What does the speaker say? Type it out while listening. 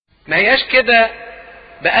ما هياش كده،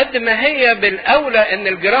 بقد ما هي بالاولى ان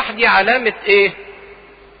الجراح دي علامة ايه؟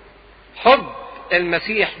 حب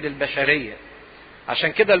المسيح للبشرية.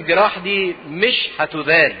 عشان كده الجراح دي مش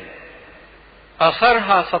هتزال،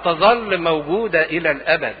 اثرها ستظل موجودة الى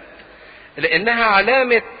الابد، لانها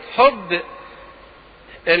علامة حب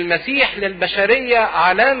المسيح للبشرية،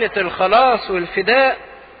 علامة الخلاص والفداء،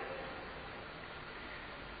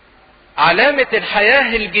 علامة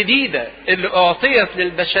الحياة الجديدة اللي اعطيت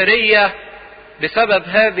للبشرية بسبب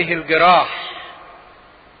هذه الجراح.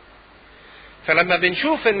 فلما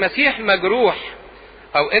بنشوف المسيح مجروح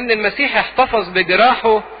او ان المسيح احتفظ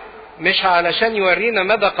بجراحه، مش علشان يورينا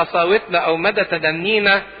مدى قساوتنا او مدى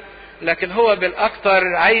تدنينا، لكن هو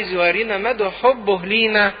بالاكثر عايز يورينا مدى حبه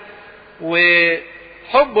لينا،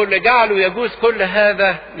 وحبه اللي جعله يجوز كل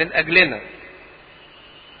هذا من اجلنا.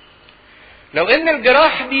 لو ان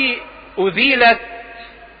الجراح دي اذيلت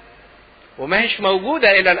وما هيش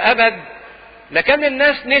موجودة الى الابد، لكن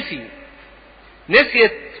الناس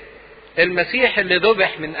نسيت المسيح اللي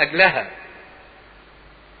ذبح من اجلها.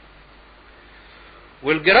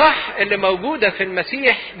 والجراح اللي موجودة في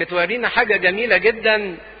المسيح بتورينا حاجة جميلة جدا،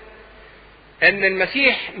 ان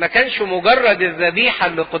المسيح ما كانش مجرد الذبيحة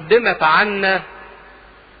اللي قدمت عنا،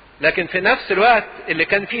 لكن في نفس الوقت اللي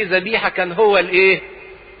كان فيه ذبيحة كان هو الايه؟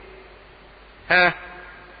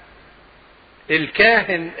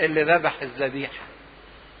 الكاهن اللي ذبح الذبيحة.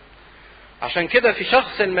 عشان كده في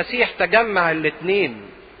شخص المسيح تجمع الاثنين،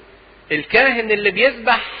 الكاهن اللي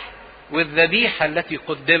بيذبح والذبيحة التي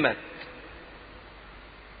قدمت.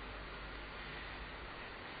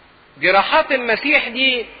 جراحات المسيح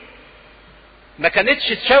دي ما كانتش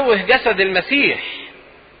تشوه جسد المسيح،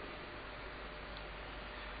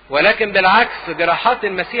 ولكن بالعكس جراحات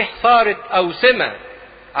المسيح صارت أوسمة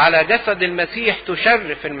على جسد المسيح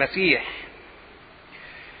تشرف المسيح،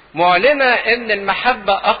 معلنة ان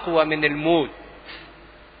المحبة اقوى من الموت.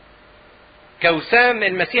 كوسام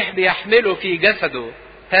المسيح بيحمله في جسده،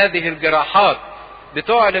 هذه الجراحات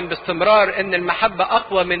بتعلن باستمرار ان المحبة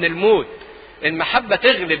اقوى من الموت، المحبة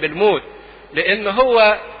تغلب الموت، لان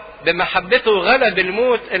هو بمحبته غلب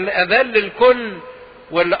الموت اللي اذل الكل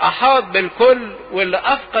واللي احاط بالكل واللي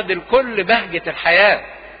افقد الكل بهجة الحياة.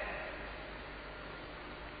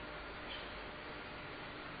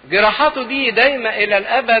 جراحاته دي دايما الى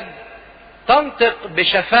الابد تنطق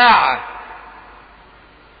بشفاعة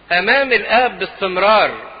امام الاب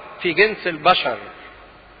باستمرار في جنس البشر،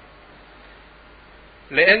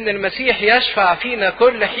 لان المسيح يشفع فينا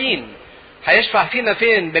كل حين. هيشفع فينا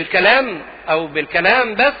فين؟ بالكلام او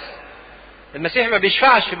بالكلام بس؟ المسيح ما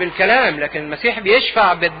بيشفعش بالكلام، لكن المسيح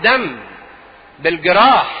بيشفع بالدم،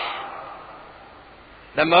 بالجراح.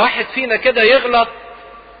 لما واحد فينا كده يغلط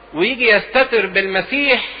ويجي يستتر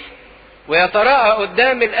بالمسيح ويتراءى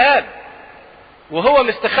قدام الآب وهو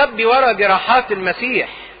مستخبي ورا جراحات المسيح،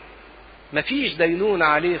 مفيش دينونة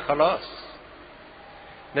عليه خلاص.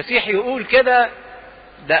 المسيح يقول كده،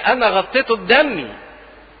 ده أنا غطيته بدمي،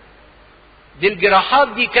 دي الجراحات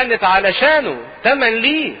دي كانت علشانه، تمن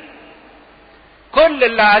ليه، كل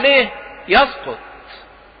اللي عليه يسقط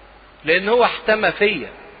لأن هو احتمى فيا.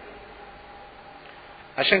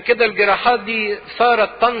 عشان كده الجراحات دي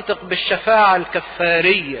صارت تنطق بالشفاعة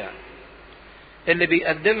الكفارية اللي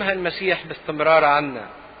بيقدمها المسيح باستمرار عنا.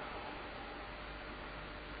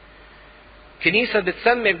 كنيسة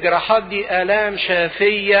بتسمي الجراحات دي آلام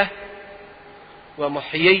شافية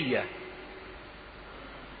ومحيية،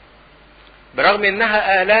 برغم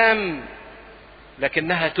انها آلام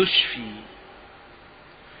لكنها تشفي،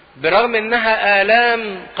 برغم انها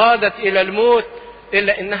آلام قادت الى الموت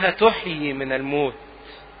الا انها تحيي من الموت.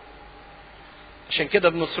 عشان كده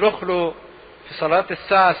بنصرخ له في صلاة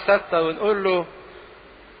الساعة 6 ونقول له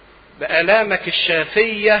بآلامك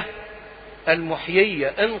الشافية المحيية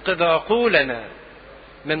انقذ عقولنا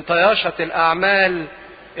من طياشة الأعمال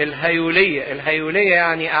الهيولية. الهيولية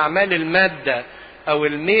يعني أعمال المادة أو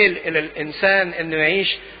الميل إلى الإنسان إنه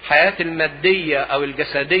يعيش حياة المادية أو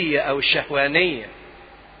الجسدية أو الشهوانية.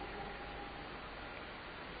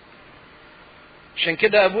 عشان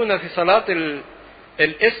كده أبونا في صلاة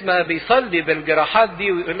القسمة بيصلي بالجراحات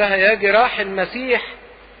دي ويقول لها يا جراح المسيح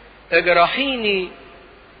اجرحيني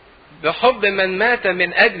بحب من مات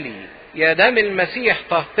من أجلي، يا دم المسيح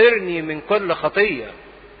طهرني من كل خطية،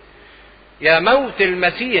 يا موت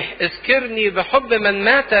المسيح اذكرني بحب من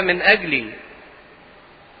مات من أجلي.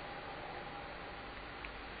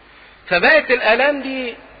 فبقت الآلام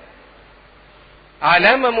دي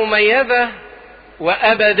علامة مميزة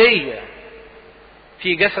وأبدية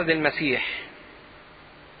في جسد المسيح.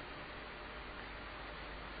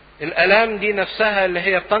 الآلام دي نفسها اللي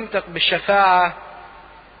هي بتنطق بالشفاعة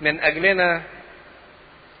من أجلنا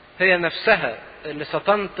هي نفسها اللي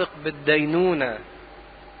ستنطق بالدينونة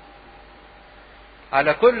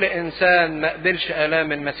على كل إنسان ما قبلش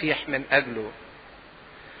آلام المسيح من أجله.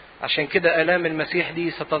 عشان كده آلام المسيح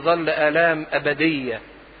دي ستظل آلام أبدية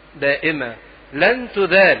دائمة لن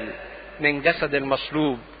تزال من جسد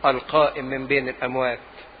المصلوب القائم من بين الأموات.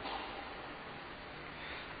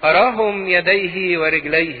 أراهم يديه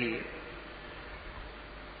ورجليه.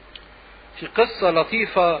 في قصة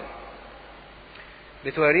لطيفة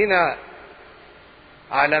بتورينا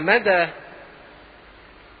على مدى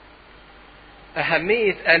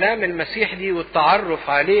أهمية آلام المسيح دي والتعرف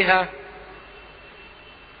عليها.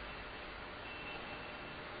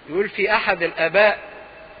 يقول في أحد الآباء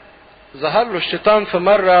ظهر له الشيطان في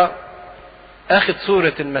مرة أخذ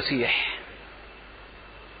صورة المسيح،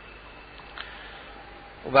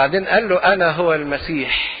 وبعدين قال له أنا هو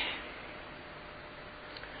المسيح.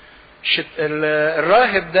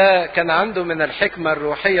 الراهب ده كان عنده من الحكمة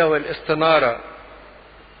الروحية والاستنارة.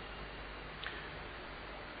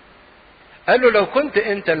 قال له لو كنت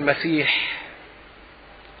أنت المسيح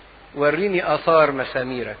وريني آثار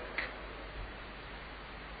مساميرك.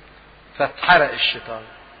 فاتحرق الشيطان،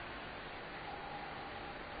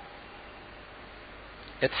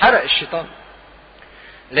 اتحرق الشيطان،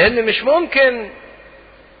 لأن مش ممكن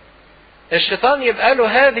الشيطان يبقى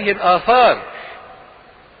له هذه الآثار،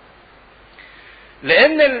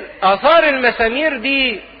 لأن الآثار المسامير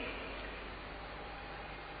دي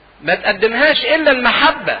ما تقدمهاش إلا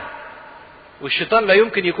المحبة، والشيطان لا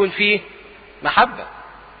يمكن يكون فيه محبة.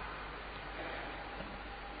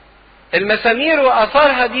 المسامير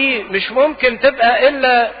وآثارها دي مش ممكن تبقى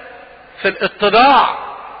إلا في الاتضاع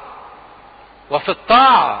وفي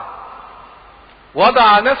الطاعة.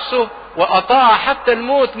 وضع نفسه وأطاع حتى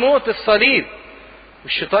الموت، موت الصليب.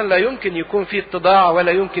 والشيطان لا يمكن يكون فيه اتضاع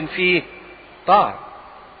ولا يمكن فيه طاعة.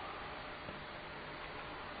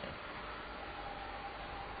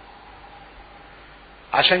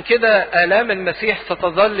 عشان كده آلام المسيح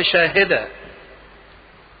ستظل شاهدة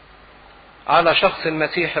على شخص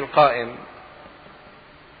المسيح القائم.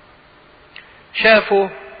 شافوا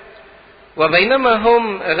وبينما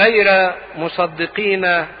هم غير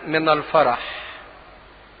مصدقين من الفرح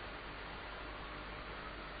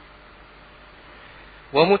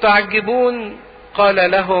ومتعجبون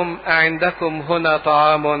قال لهم أعندكم هنا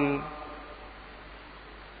طعام؟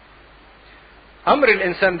 أمر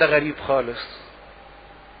الإنسان ده غريب خالص.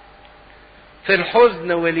 في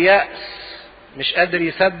الحزن واليأس مش قادر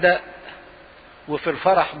يصدق، وفي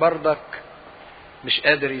الفرح برضك مش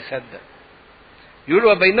قادر يصدق. يقول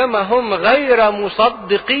وبينما هم غير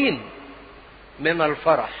مصدقين من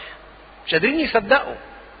الفرح، مش قادرين يصدقوا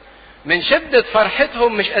من شدة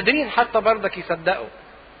فرحتهم، مش قادرين حتى برضك يصدقوا.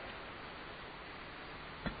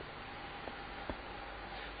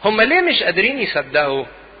 هم ليه مش قادرين يصدقوا؟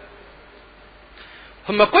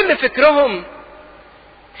 هم كل فكرهم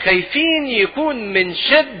خايفين يكون من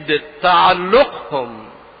شدة تعلقهم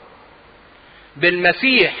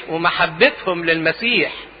بالمسيح ومحبتهم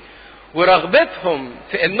للمسيح ورغبتهم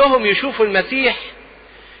في انهم يشوفوا المسيح،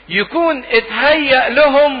 يكون اتهيأ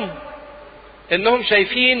لهم انهم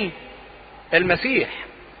شايفين المسيح.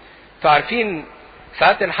 فعارفين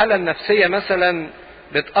ساعات الحالة النفسية مثلا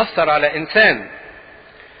بتأثر على انسان.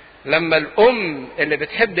 لما الام اللي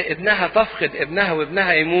بتحب ابنها تفقد ابنها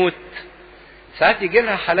وابنها يموت، ساعات يجي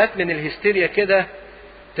لها حالات من الهستيريا كده،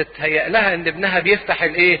 تتهيأ لها ان ابنها بيفتح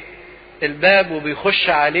الباب وبيخش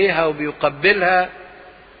عليها وبيقبلها.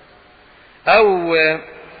 او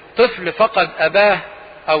طفل فقد اباه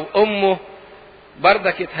او امه،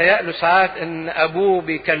 برضك يتهيأ له ساعات ان ابوه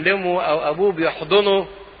بيكلمه او ابوه بيحضنه.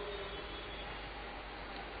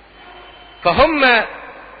 فهم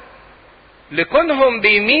لكونهم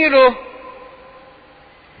بيميلوا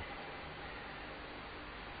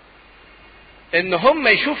ان هم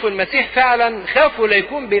يشوفوا المسيح فعلا، خافوا لا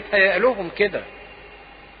يكون بيتهيأ لهم كده.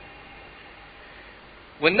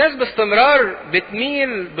 والناس باستمرار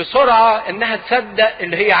بتميل بسرعة انها تصدق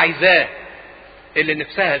اللي هي عايزاه، اللي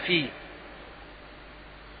نفسها فيه،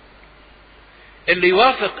 اللي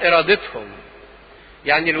يوافق ارادتهم.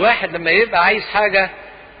 يعني الواحد لما يبقى عايز حاجة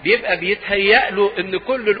بيبقى بيتهيأ له ان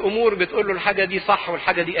كل الامور بتقول له الحاجة دي صح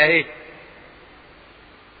والحاجة دي اهي،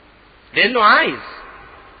 لانه عايز.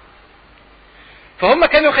 فهم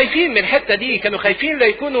كانوا خايفين من الحتة دي، كانوا خايفين لا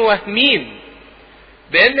يكونوا واهمين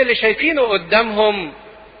بان اللي شايفينه قدامهم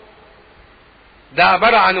ده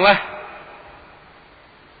عبارة عن وهم.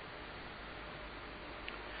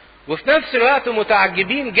 وفي نفس الوقت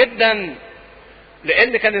متعجبين جدا،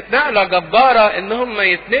 لان كانت نقلة جبارة ان هم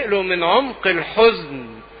يتنقلوا من عمق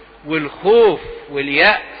الحزن والخوف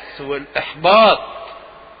واليأس والإحباط،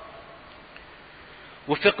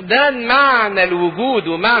 وفقدان معنى الوجود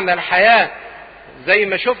ومعنى الحياة، زي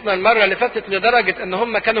ما شفنا المرة اللي فاتت، لدرجة ان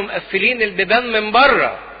هم كانوا مقفلين البيبان من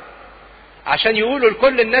بره عشان يقولوا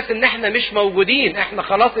لكل الناس ان احنا مش موجودين، احنا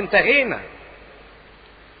خلاص انتهينا.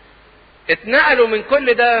 اتنقلوا من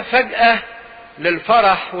كل ده فجأة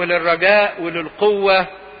للفرح وللرجاء وللقوة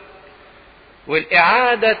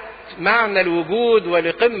والإعادة معنى الوجود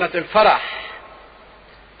ولقمة الفرح.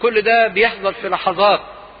 كل ده بيحصل في لحظات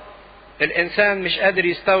الإنسان مش قادر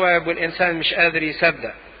يستوعب والإنسان مش قادر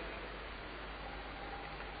يصدق.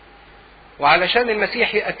 وعلشان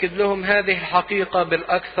المسيح يأكد لهم هذه الحقيقة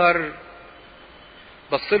بالأكثر،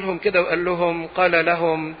 بص لهم كده وقال لهم، قال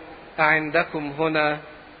لهم: أعندكم هنا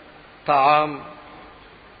طعام؟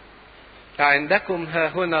 أعندكم ها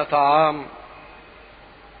هنا طعام؟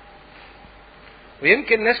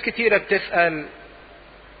 ويمكن ناس كتيرة بتسأل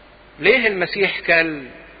ليه المسيح كل؟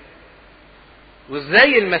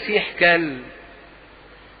 وازاي المسيح كل؟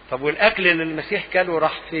 طب والأكل اللي المسيح كله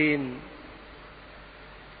راح فين؟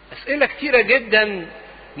 أسئلة كتيرة جدا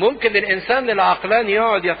ممكن الإنسان العقلاني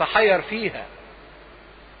يقعد يتحير فيها.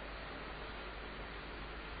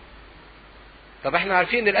 طب احنا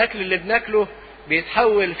عارفين الأكل اللي بناكله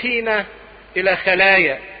بيتحول فينا إلى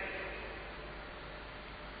خلايا،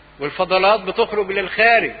 والفضلات بتخرج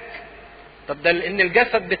للخارج. طب ده لأن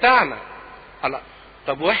الجسد بتاعنا.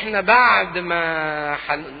 طب واحنا بعد ما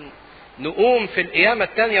نقوم في القيامة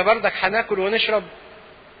التانية بردك هناكل ونشرب؟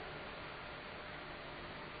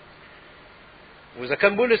 وإذا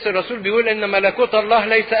كان بولس الرسول بيقول إن ملكوت الله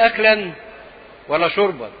ليس أكلا ولا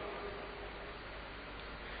شربا،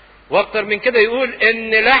 واكتر من كده يقول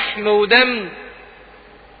إن لحم ودم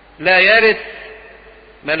لا يرث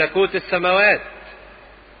ملكوت السماوات.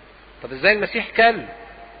 طب ازاي المسيح كل؟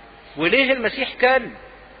 وليه المسيح كل؟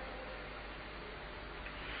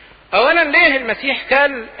 اولا ليه المسيح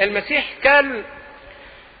كل؟ المسيح كل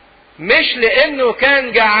مش لانه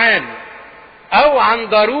كان جعان او عن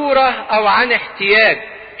ضرورة او عن احتياج.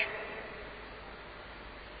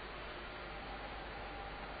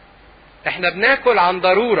 احنا بناكل عن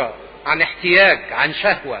ضرورة، عن احتياج، عن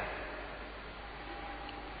شهوة.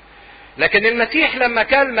 لكن المسيح لما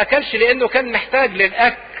كل ما كلش لانه كان محتاج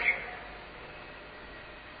للاكل،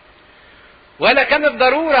 ولا كانت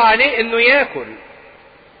ضرورة عليه انه ياكل،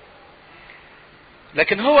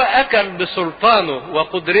 لكن هو اكل بسلطانه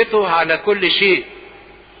وقدرته على كل شيء،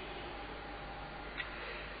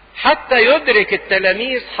 حتى يدرك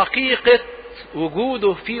التلاميذ حقيقة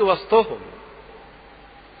وجوده في وسطهم.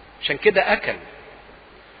 عشان كده اكل،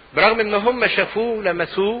 برغم ان هم شافوه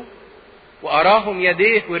لمسوه واراهم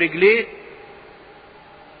يديه ورجليه،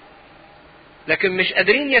 لكن مش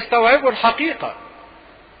قادرين يستوعبوا الحقيقة.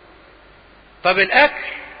 طب الاكل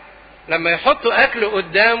لما يحطوا اكل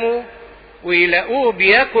قدامه ويلاقوه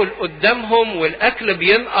بياكل قدامهم والاكل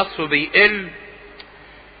بينقص وبيقل،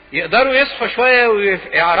 يقدروا يصحوا شوية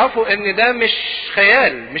ويعرفوا ان ده مش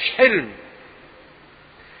خيال، مش حلم،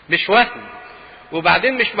 مش وهم.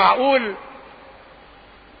 وبعدين مش معقول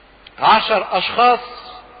 10 اشخاص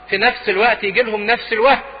في نفس الوقت يجي لهم نفس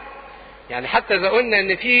الوهم. يعني حتى اذا قلنا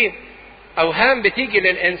ان في اوهام بتيجي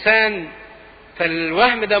للانسان،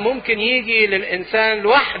 فالوهم ده ممكن يجي للانسان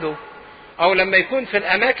لوحده او لما يكون في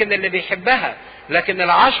الاماكن اللي بيحبها، لكن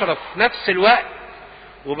 10 في نفس الوقت،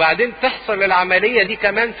 وبعدين تحصل العملية دي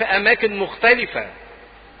كمان في اماكن مختلفة.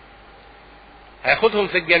 هياخدهم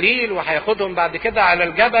في الجليل وهياخدهم بعد كده على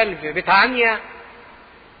الجبل في بيت عنيا،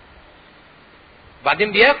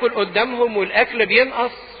 بعدين بياكل قدامهم والاكل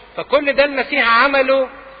بينقص. فكل ده المسيح عمله،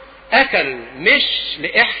 اكل مش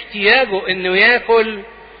لاحتياجه انه ياكل،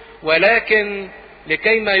 ولكن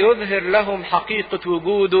لكي ما يظهر لهم حقيقة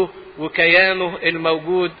وجوده وكيانه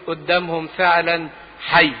الموجود قدامهم فعلا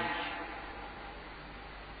حي.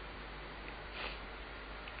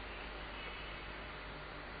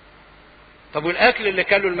 طب والاكل اللي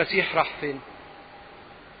كله المسيح راح فين؟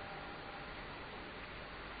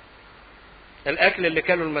 الاكل اللي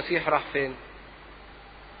كله المسيح راح فين؟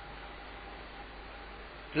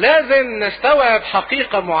 لازم نستوعب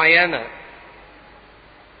حقيقة معينة،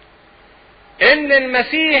 ان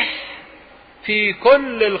المسيح في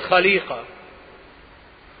كل الخليقة،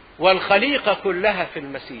 والخليقة كلها في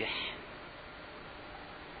المسيح.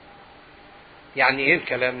 يعني ايه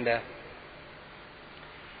الكلام ده؟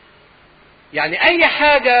 يعني اي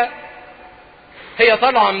حاجة هي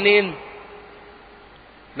طالعة منين؟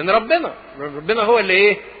 من ربنا. ربنا هو اللي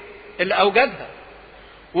ايه؟ اللي اوجدها.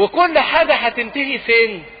 وكل حاجة هتنتهي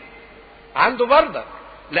فين؟ عنده برضك،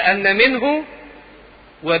 لان منه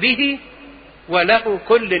وبه وله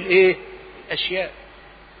كل الايه؟ اشياء.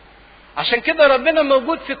 عشان كده ربنا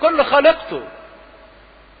موجود في كل خليقته،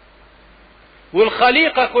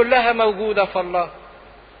 والخليقة كلها موجودة في الله.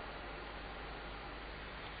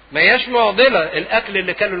 ما هياش معضلة الأكل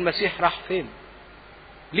اللي كانوا المسيح راح فين،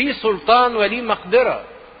 ليه سلطان وليه مقدرة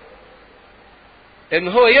إن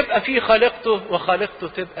هو يبقى فيه خالقته وخالقته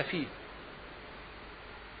تبقى فيه.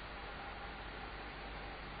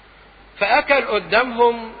 فأكل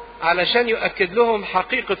قدامهم علشان يؤكد لهم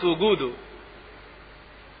حقيقة وجوده،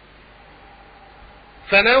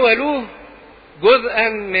 فناولوه جزءا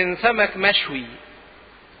من سمك مشوي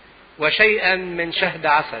وشيئا من شهد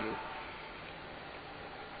عسل.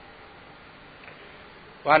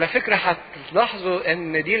 وعلى فكرة هتلاحظوا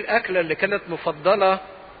ان دي الاكلة اللي كانت مفضلة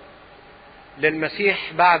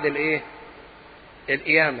للمسيح بعد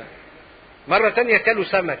القيامة. مرة تانية كلوا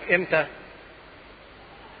سمك امتى؟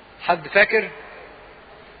 حد فاكر؟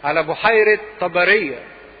 على بحيرة طبرية.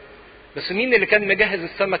 بس مين اللي كان مجهز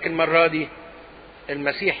السمك المرة دي؟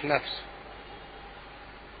 المسيح نفسه.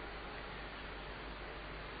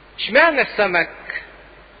 اشمعنى السمك؟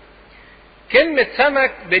 كلمة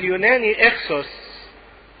سمك باليوناني اخسوس،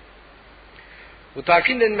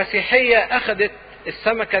 وتعرفين ان المسيحية اخذت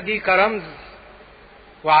السمكة دي كرمز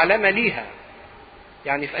وعلامة ليها.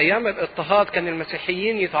 يعني في ايام الاضطهاد كان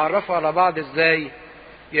المسيحيين يتعرفوا على بعض ازاي؟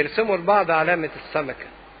 يرسموا لبعض علامة السمكة.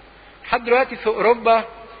 لحد دلوقتي في اوروبا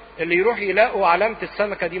اللي يروح يلاقوا علامة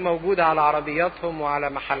السمكة دي موجودة على عربياتهم وعلى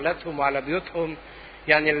محلاتهم وعلى بيوتهم.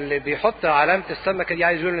 يعني اللي بيحط علامة السمكة دي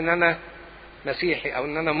عايز يقول ان انا مسيحي او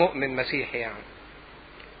ان انا مؤمن مسيحي. يعني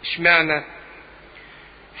اشمعنى؟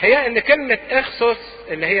 هي ان كلمة اخسوس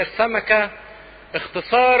اللي هي السمكة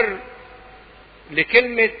اختصار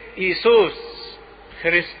لكلمة ايسوس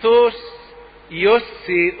خريستوس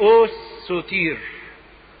يوسيوس سوتير.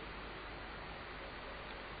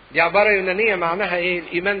 دي عبارة يونانية معناها ايه؟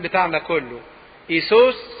 الايمان بتاعنا كله.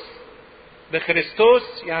 ايسوس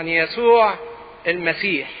بخريستوس يعني يسوع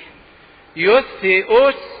المسيح.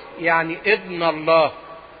 يوثيوس يعني ابن الله.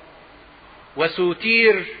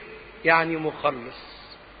 وسوتير يعني مخلص.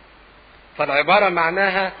 فالعبارة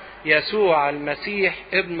معناها يسوع المسيح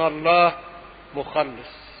ابن الله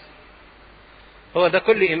مخلص. هو ده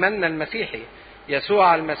كل إيماننا المسيحي.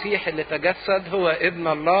 يسوع المسيح اللي تجسد هو ابن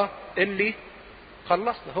الله اللي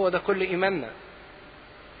خلصنا. هو ده كل إيماننا.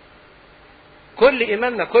 كل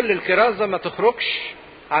إيماننا، كل الكرازة ما تخرجش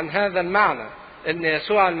عن هذا المعنى، ان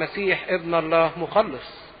يسوع المسيح ابن الله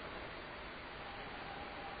مخلص.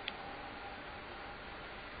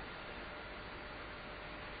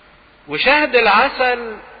 وشهد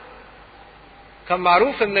العسل كان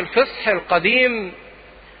معروف ان الفصح القديم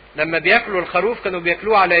لما بياكلوا الخروف كانوا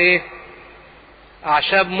بياكلوه على ايه؟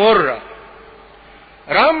 اعشاب مرة،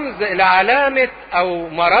 رمز لعلامة او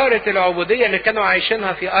مرارة العبودية اللي كانوا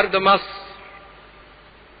عايشينها في ارض مصر.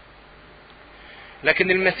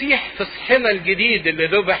 لكن المسيح فصحنا الجديد اللي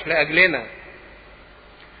ذبح لاجلنا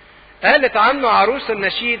قالت عنه عروس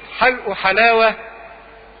النشيد حلقه حلاوة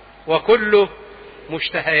وكله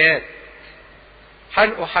مشتهيات.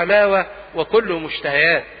 حلقه حلاوة وكله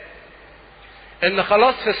مشتهيات. ان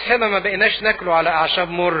خلاص فصحنا ما بقيناش ناكله على اعشاب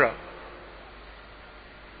مرة،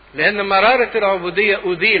 لان مرارة العبودية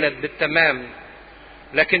اذيلت بالتمام.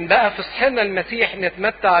 لكن بقى فصحنا المسيح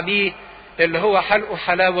نتمتع بيه اللي هو حلقه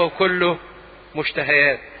حلاوة وكله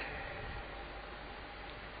مشتهيات.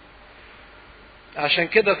 عشان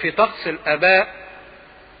كده في طقس الآباء،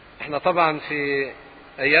 احنا طبعا في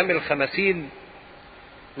ايام الخمسين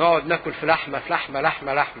نقعد ناكل في لحمة في لحمة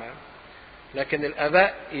لحمة لحمة، لكن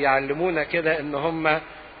الآباء يعلمونا كده ان هم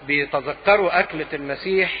بيتذكروا أكلة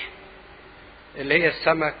المسيح اللي هي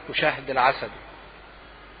السمك وشهد العسل.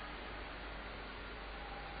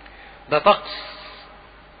 ده طقس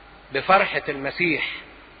بفرحة المسيح.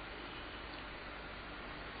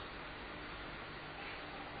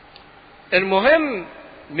 المهم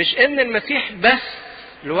مش ان المسيح بس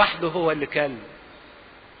لوحده هو اللي كل.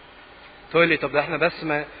 تقول لي طب ده احنا بس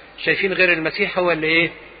ما شايفين غير المسيح هو اللي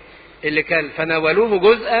ايه؟ اللي كل. فناولوه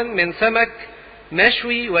جزءا من سمك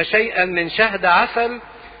مشوي وشيئا من شهد عسل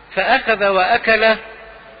فأخذ وأكل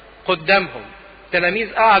قدامهم.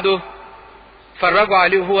 التلاميذ قعدوا اتفرجوا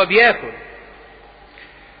عليه وهو بياكل.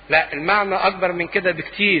 لا، المعنى أكبر من كده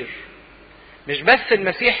بكتير. مش بس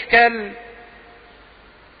المسيح كل،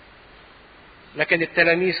 لكن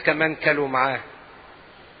التلاميذ كمان كلوا معاه.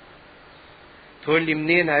 تقول لي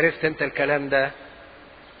منين عرفت انت الكلام ده؟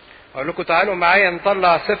 اقول لكم تعالوا معايا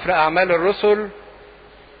نطلع سفر اعمال الرسل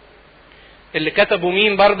اللي كتبوا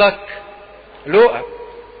مين بردك؟ لوقا،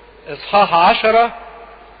 اصحاح 10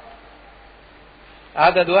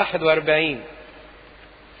 عدد 41.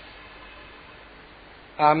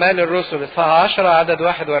 اعمال الرسل اصحاح 10 عدد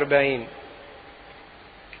 41.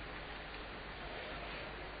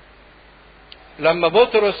 لما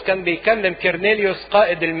بطرس كان بيكلم كرنيليوس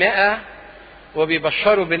قائد 100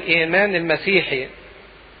 وبيبشره بالإيمان المسيحي.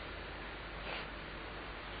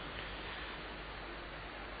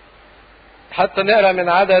 حتى نقرأ من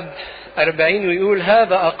عدد 40 ويقول: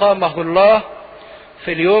 هذا أقامه الله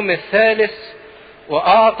في اليوم الثالث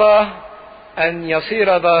وأعطى أن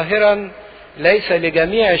يصير ظاهرا ليس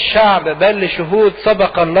لجميع الشعب بل لشهود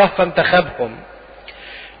سبق الله فانتخبهم،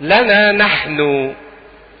 لنا نحن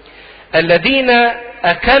الذين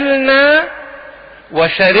أكلنا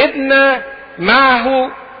وشربنا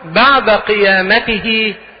معه بعد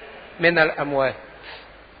قيامته من الأموات.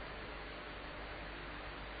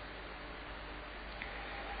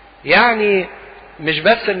 يعني مش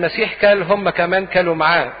بس المسيح كل، هم كمان كلوا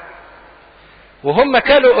معاه، وهم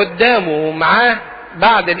كلوا قدامه ومعاه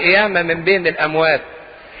بعد القيامة من بين الأموات.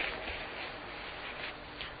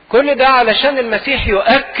 كل ده علشان المسيح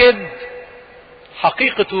يؤكد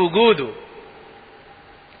حقيقة وجوده،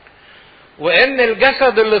 وإن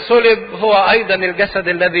الجسد اللي صلب هو أيضا الجسد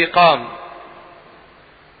الذي قام.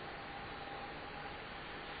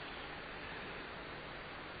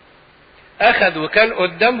 أخذ وكل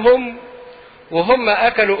قدامهم وهم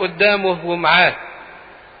أكلوا قدامه ومعاه.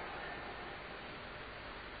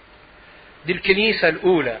 دي الكنيسة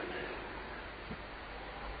الأولى.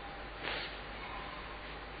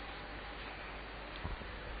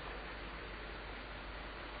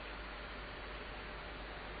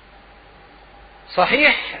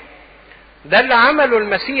 صحيح ده اللي عمله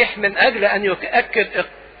المسيح من أجل أن يؤكد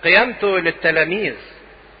قيامته للتلاميذ،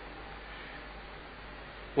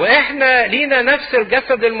 وإحنا لينا نفس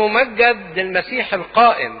الجسد الممجد للمسيح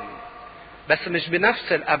القائم، بس مش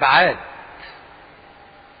بنفس الأبعاد.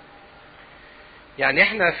 يعني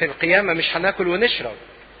إحنا في القيامة مش هناكل ونشرب،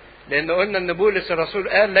 لأن قلنا أن بولس الرسول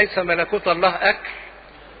قال: ليس ملكوت الله أكل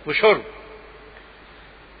وشرب،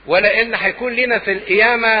 ولا إن هيكون لنا في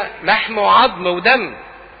القيامة لحم وعظم ودم،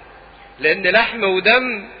 لأن لحم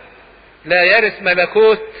ودم لا يرث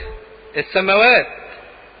ملكوت السماوات.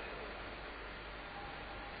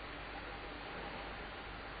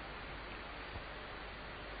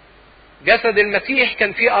 جسد المسيح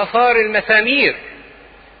كان فيه آثار المسامير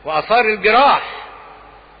وآثار الجراح.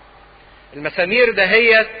 المسامير ده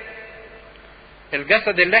هي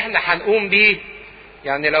الجسد اللي احنا هنقوم بيه.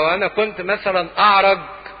 يعني لو انا كنت مثلا اعرج،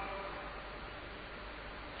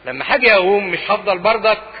 لما حاجة اقوم مش هفضل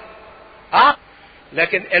بردك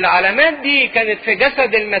لكن العلامات دي كانت في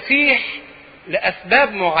جسد المسيح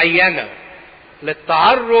لأسباب معينة،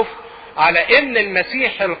 للتعرف على ان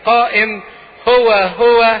المسيح القائم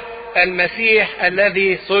هو المسيح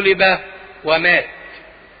الذي صلب ومات.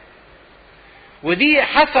 ودي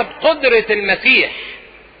حسب قدرة المسيح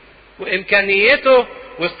وإمكانيته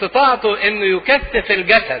واستطاعته إنه يكثف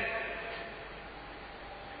الجسد،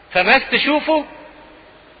 فناس تشوفه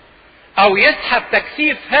أو يسحب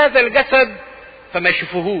تكثيف هذا الجسد فما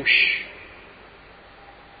يشوفوهوش.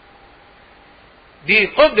 دي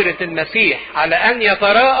قدرة المسيح على أن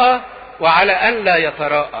يتراءى وعلى أن لا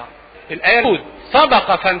يتراءى. الآية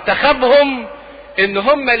سبق فانتخبهم إن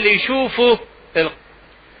هم اللي يشوفوا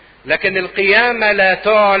لكن القيامة لا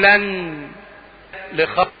تعلن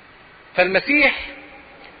لخط. فالمسيح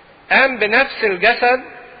قام بنفس الجسد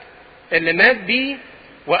اللي مات بيه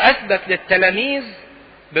وأثبت للتلاميذ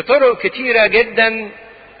بطرق كتيرة جدا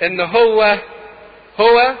إن هو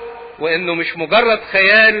وإنه مش مجرد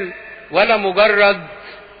خيال ولا مجرد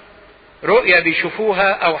رؤية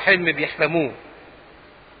بيشوفوها أو حلم بيحلموه.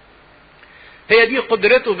 هي دي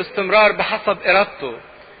قدرته باستمرار بحسب إرادته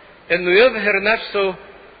إنه يظهر نفسه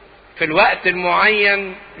في الوقت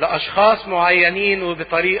المعين لأشخاص معينين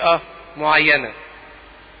وبطريقة معينة.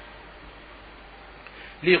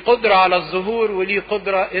 ليه قدرة على الظهور وليه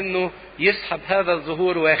قدرة إنه يسحب هذا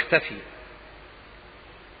الظهور ويختفي.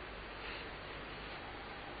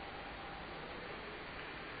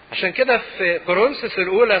 عشان كده في كورنثوس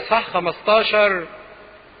الأولى صح 15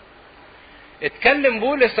 اتكلم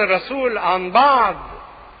بولس الرسول عن بعض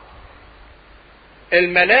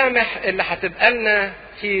الملامح اللي هتبقى لنا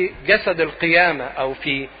في جسد القيامة أو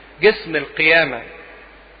في جسم القيامة.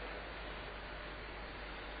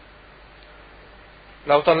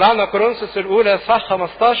 لو طلعنا كورنثوس الأولى صح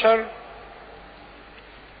 15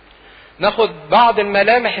 ناخد بعض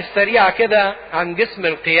الملامح السريعة كده عن جسم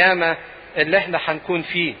القيامة اللي احنا هنكون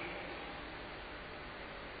فيه.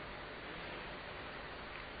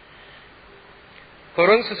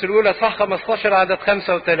 كورنثوس الأولى صح 15 عدد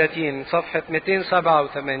 35 صفحة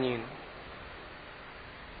 287.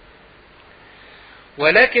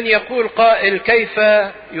 ولكن يقول قائل: كيف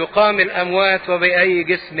يقام الأموات وبأي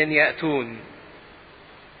جسم يأتون؟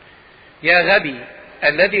 يا غبي،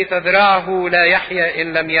 الذي تزرعه لا يحيا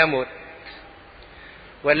إن لم يمت.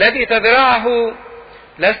 والذي تزرعه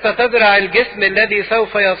لست تزرع الجسم الذي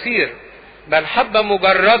سوف يصير، بل حبة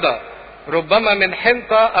مجردة ربما من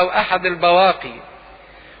حنطة أو أحد البواقي،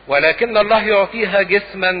 ولكن الله يعطيها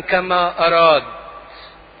جسما كما أراد.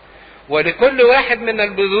 ولكل واحد من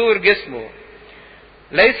البذور جسمه،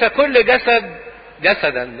 ليس كل جسد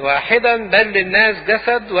جسدا واحدا، بل للناس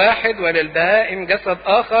جسد واحد، وللبهائم جسد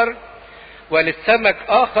آخر، وللسمك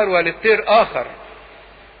آخر، وللطير آخر.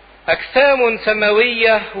 أجسام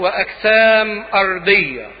سماوية وأجسام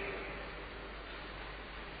أرضية.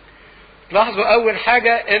 لاحظوا أول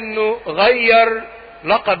حاجة إنه غير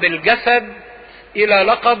لقب الجسد إلى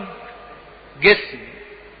لقب جسم.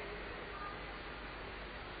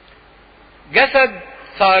 جسد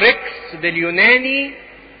ساركس باليوناني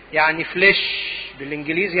يعني فليش،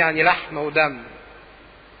 بالإنجليزي يعني لحم ودم.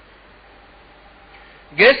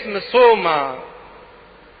 جسم صوما،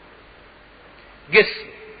 جسم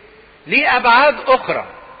ليه أبعاد أخرى.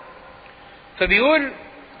 فبيقول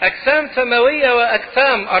أجسام سماوية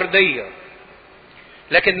وأجسام أرضية،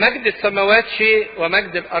 لكن مجد السماوات شيء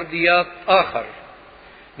ومجد الأرضيات آخر.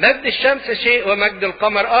 مجد الشمس شيء ومجد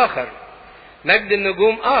القمر آخر. مجد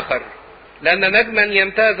النجوم آخر، لأن نجما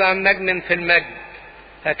يمتاز عن نجم في المجد.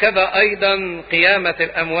 هكذا أيضا قيامة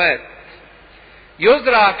الأموات.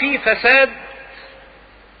 يزرع فيه فساد،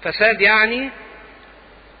 فساد يعني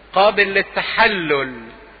قابل للتحلل،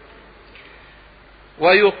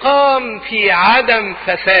 ويقام في عدم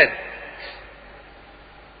فساد.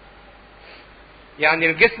 يعني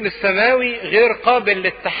الجسم السماوي غير قابل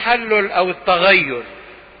للتحلل أو التغير.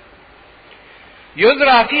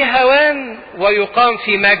 يزرع فيه هوان ويقام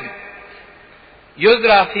في مجد.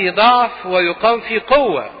 يزرع في ضعف ويقام في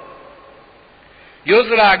قوة.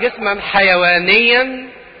 يزرع جسما حيوانيا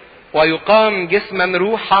ويقام جسما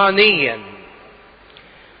روحانيا.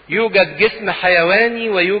 يوجد جسم حيواني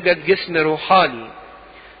ويوجد جسم روحاني.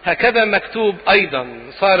 هكذا مكتوب أيضا: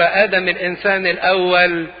 صار آدم الإنسان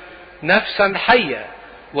الأول نفسا حية،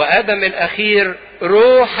 وآدم الأخير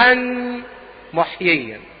روحا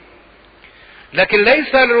محييا. لكن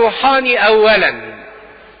ليس الروحاني أولا،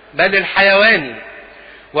 بل الحيواني،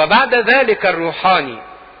 وبعد ذلك الروحاني.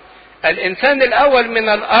 الإنسان الأول من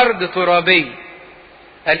الأرض ترابي،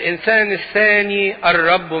 الإنسان الثاني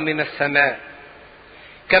الرب من السماء.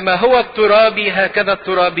 كما هو الترابي هكذا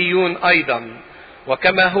الترابيون أيضا،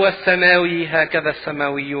 وكما هو السماوي هكذا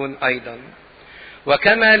السماويون أيضا.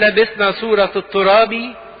 وكما لبسنا صورة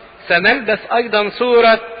الترابي سنلبس أيضا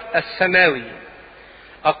صورة السماوي.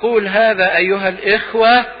 أقول هذا أيها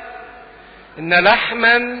الإخوة، إن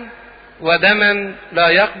لحما ودما لا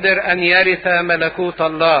يقدر أن يرث ملكوت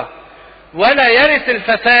الله، ولا يرث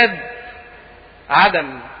الفساد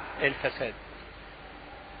عدم الفساد.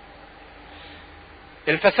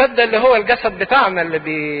 الفساد ده اللي هو الجسد بتاعنا اللي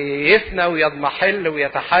بيفنى ويضمحل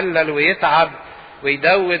ويتحلل ويتعب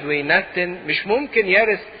ويدود وينتن، مش ممكن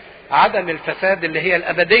يرث عدم الفساد اللي هي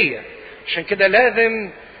الأبدية. عشان كده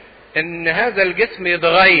لازم ان هذا الجسم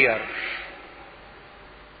يتغير،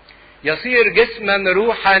 يصير جسما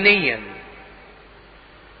روحانيا.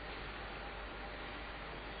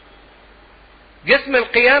 جسم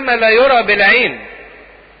القيامة لا يرى بالعين،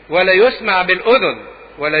 ولا يسمع بالأذن،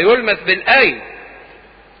 ولا يلمس بالأيد،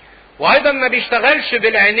 وأيضا ما بيشتغلش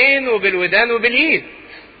بالعينين وبالودان وبالإيد،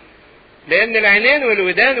 لأن العينين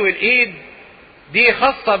والودان والإيد دي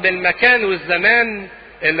خاصة بالمكان والزمان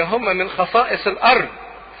اللي هم من خصائص الأرض،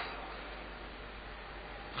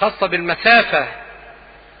 خاصة بالمسافة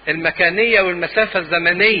المكانية والمسافة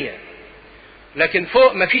الزمنية. لكن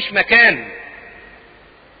فوق مفيش مكان،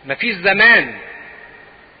 مفيش زمان.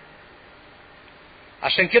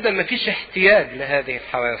 عشان كده مفيش احتياج لهذه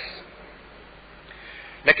الحواس.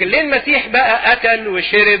 لكن ليه المسيح بقى أكل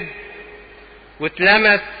وشرب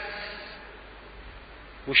واتلمس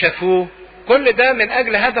وشافوه؟ كل ده من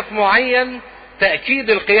أجل هدف معين، تأكيد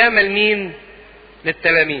القيامة لمين؟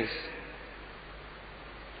 للتلاميذ.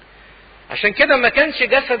 عشان كده ما كانش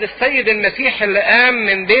جسد السيد المسيح اللي قام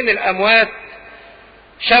من بين الأموات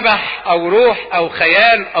شبح أو روح أو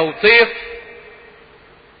خيال أو طيف،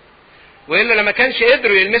 وإلا لما كانش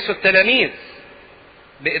قدروا يلمسوا التلاميذ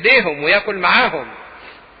بإيديهم ويأكل معاهم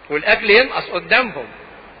والأكل ينقص قدامهم.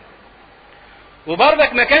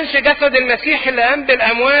 وبرضك ما كانش جسد المسيح اللي قام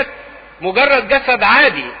بالأموات مجرد جسد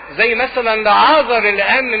عادي، زي مثلا لعازر اللي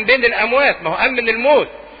قام من بين الأموات، ما هو قام من الموت.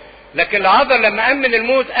 لكن لعازر لما قام من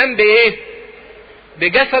الموت قام بإيه؟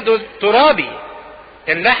 بجسده الترابي،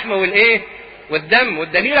 اللحم والإيه؟ والدم.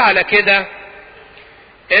 والدليل على كده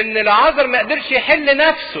إن لعازر ما قدرش يحل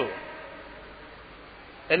نفسه.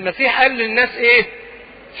 المسيح قال للناس إيه؟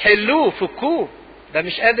 حلوه، فكوه. ده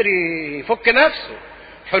مش قادر يفك نفسه،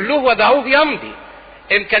 حلوه ودعوه يمضي.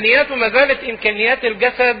 امكانياته ما زالت امكانيات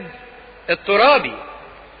الجسد الترابي،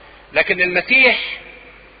 لكن المسيح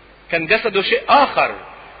كان جسده شيء اخر،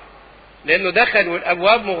 لانه دخل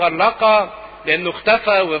والابواب مغلقه، لانه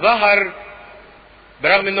اختفى وظهر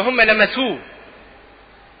برغم ان هم لمسوه.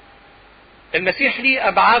 المسيح ليه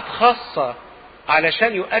ابعاد خاصه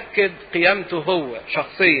علشان يؤكد قيامته هو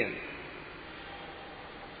شخصيا.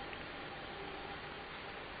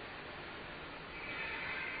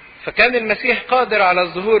 فكان المسيح قادر على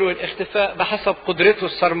الظهور والاختفاء بحسب قدرته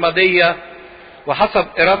السرمديه وحسب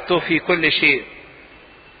ارادته في كل شيء.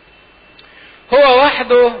 هو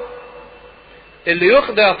وحده اللي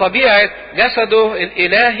يخضع طبيعه جسده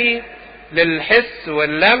الالهي للحس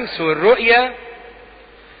واللمس والرؤيه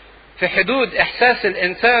في حدود احساس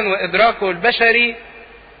الانسان وادراكه البشري،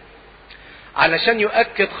 علشان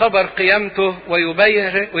يؤكد خبر قيامته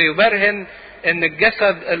ويبرهن ان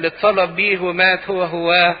الجسد اللي اتصلب بيه ومات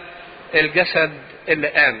هو الجسد اللي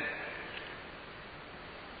قام.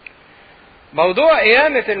 موضوع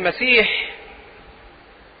قيامة المسيح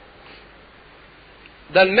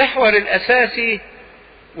ده المحور الاساسي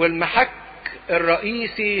والمحك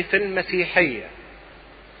الرئيسي في المسيحية،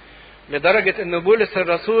 لدرجة ان بولس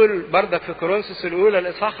الرسول بردك في كورنثوس الاولى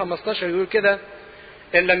الاصحاح 15 يقول كده: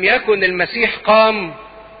 ان لم يكن المسيح قام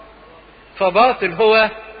فباطل هو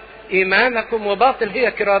ايمانكم وباطل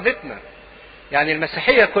هي كرادتنا. يعني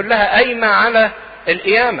المسيحية كلها قايمة على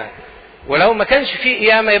القيامة، ولو ما كانش فيه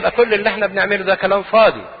قيامة يبقى كل اللي احنا بنعمله ده كلام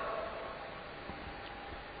فاضي.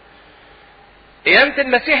 قيامة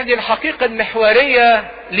المسيح دي الحقيقة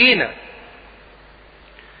المحورية لينا.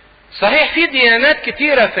 صحيح في ديانات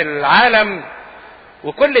كتيرة في العالم،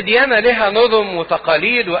 وكل ديانة لها نظم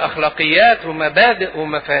وتقاليد واخلاقيات ومبادئ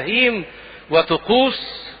ومفاهيم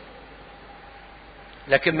وطقوس،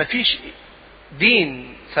 لكن مفيش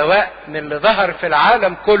دين سواء من اللي ظهر في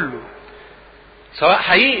العالم كله سواء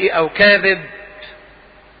حقيقي او كاذب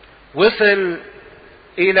وصل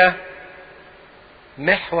الى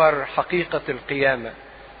محور حقيقة القيامة.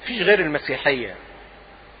 مفيش غير المسيحية،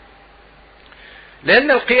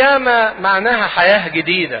 لان القيامة معناها حياة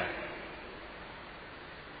جديدة،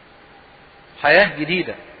 حياة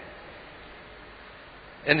جديدة.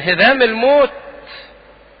 انهدام الموت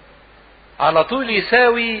على طول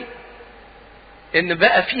يساوي ان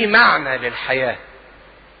بقى فيه معنى للحياة،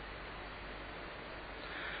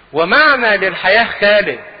 ومعنى للحياة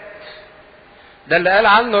خالد. ده اللي قال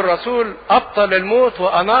عنه الرسول: ابطل الموت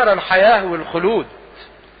وانار الحياة والخلود.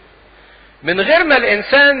 من غير ما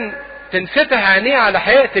الانسان تنفتح عينيه على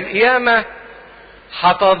حياة القيامة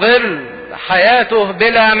هتظل حياته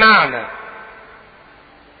بلا معنى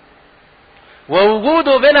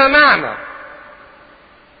ووجوده بلا معنى.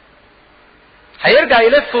 هيرجع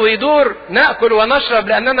يلف ويدور: نأكل ونشرب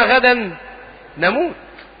لأننا غدا نموت.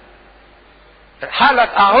 حالك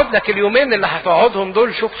اقعد لك اليومين اللي هتقعدهم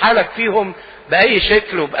دول، شوف حالك فيهم بأي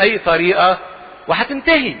شكل وبأي طريقة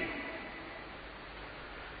وهتنتهي.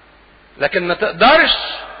 لكن ما تقدرش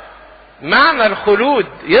معنى الخلود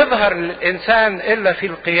يظهر للإنسان إلا في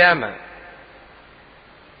القيامة.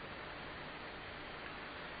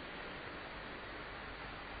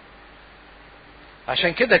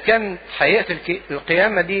 عشان كده كان حقيقة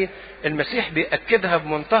القيامة دي المسيح بيأكدها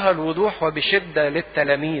بمنتهى الوضوح وبشدة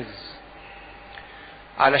للتلاميذ،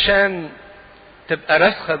 علشان تبقى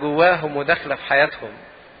راسخة جواهم وداخلة في حياتهم.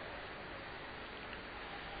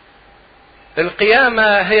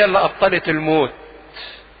 القيامة هي اللي أبطلت الموت،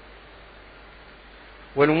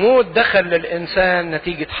 والموت دخل للإنسان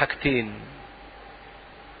نتيجة حاجتين.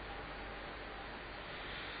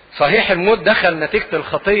 صحيح الموت دخل نتيجة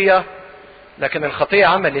الخطية، لكن الخطية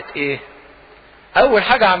عملت ايه؟ اول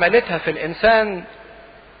حاجة عملتها في الانسان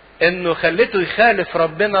انه خلته يخالف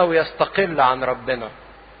ربنا ويستقل عن ربنا.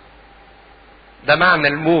 ده معنى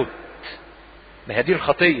الموت. ما هي دي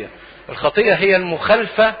الخطية. الخطية هي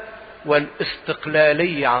المخالفة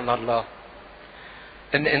والاستقلالية عن الله.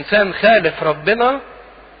 ان انسان خالف ربنا،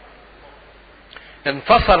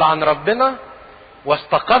 انفصل عن ربنا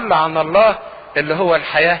واستقل عن الله اللي هو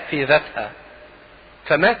الحياة في ذاتها،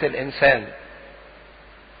 فمات الانسان.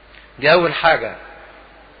 دي اول حاجة.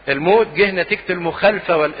 الموت جه نتيجة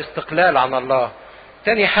المخالفة والاستقلال عن الله.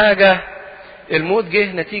 تاني حاجة، الموت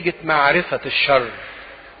جه نتيجة معرفة الشر.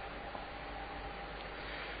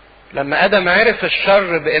 لما ادم عرف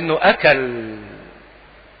الشر بانه اكل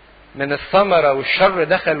من الثمرة والشر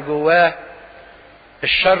دخل جواه،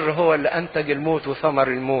 الشر هو اللي انتج الموت وثمر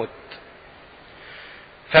الموت.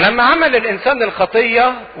 فلما عمل الانسان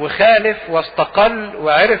الخطية وخالف واستقل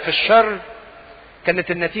وعرف الشر،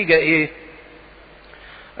 كانت النتيجة ايه؟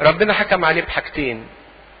 ربنا حكم عليه بحاجتين.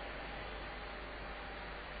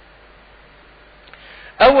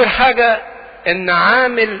 اول حاجة ان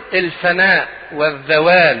عامل الفناء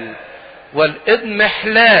والزوال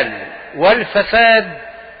والاضمحلال والفساد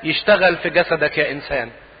يشتغل في جسدك يا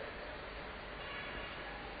انسان.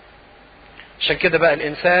 عشان كده بقى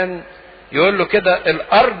الانسان يقول له كده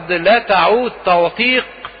الارض لا تعود توثيق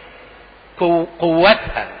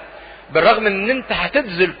قوتها، بالرغم ان انت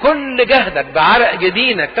هتبذل كل جهدك بعرق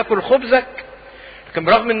جبينك تاكل خبزك، لكن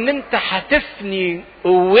برغم ان انت هتفني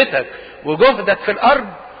قوتك وجهدك في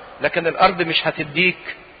الارض، لكن الارض مش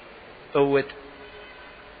هتديك قوتك.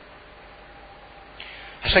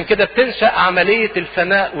 عشان كده بتنشأ عملية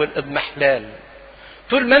الفناء والاضمحلال.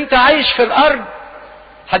 طول ما انت عايش في الارض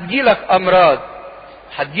هتجيلك امراض،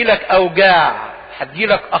 هتجيلك اوجاع،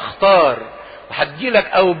 هتجيلك اخطار، وهتجيلك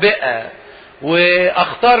اوبئة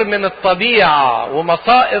واخطار من الطبيعة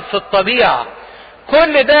ومصائب في الطبيعة.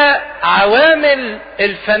 كل ده عوامل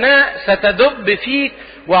الفناء ستدب فيك،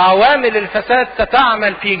 وعوامل الفساد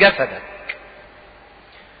ستعمل في جسدك.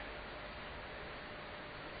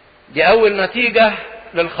 دي اول نتيجة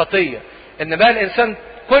للخطية، ان بقى الانسان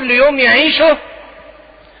كل يوم يعيشه،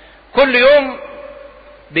 كل يوم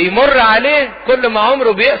بيمر عليه، كل ما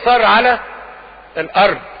عمره بيقصر على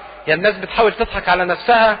الارض. يعني الناس بتحاول تضحك على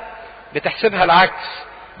نفسها، بتحسبها العكس،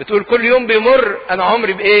 بتقول كل يوم بيمر انا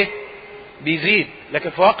عمري بايه؟ بيزيد. لكن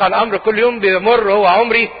في واقع الامر كل يوم بيمر هو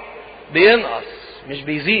عمري بينقص مش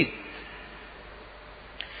بيزيد.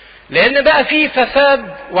 لان بقى في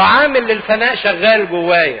فساد وعامل للفناء شغال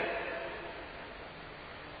جوايا.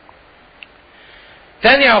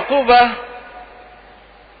 تاني عقوبة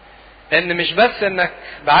ان مش بس انك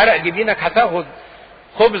بعرق جبينك هتاخد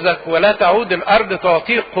خبزك ولا تعود الارض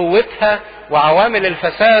تعطيك قوتها وعوامل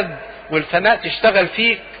الفساد والفناء تشتغل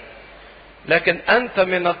فيك، لكن انت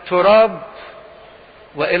من التراب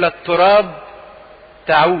والى التراب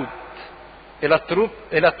تعود.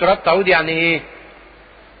 الى التراب تعود يعني ايه؟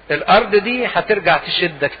 الارض دي هترجع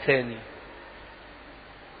تشدك تاني.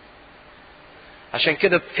 عشان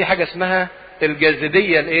كده في حاجة اسمها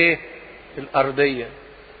الجاذبية الايه؟ الارضية،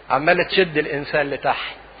 عمالة تشد الانسان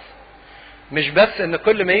لتحت. مش بس ان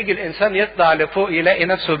كل ما يجي الانسان يطلع لفوق يلاقي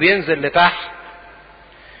نفسه بينزل لتحت،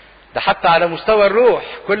 ده حتى على مستوى الروح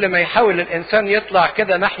كل ما يحاول الانسان يطلع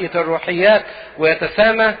كده ناحية الروحيات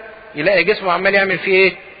ويتسامى يلاقي جسمه عمال يعمل فيه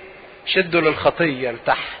ايه؟ شده للخطية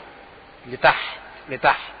لتحت لتحت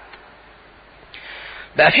لتحت.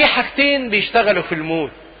 بقى في حاجتين بيشتغلوا في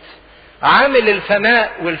الموت، عامل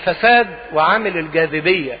الفناء والفساد وعامل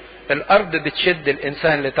الجاذبية. الارض بتشد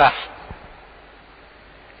الانسان لتحت.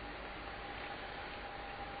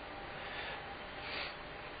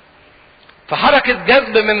 فحركة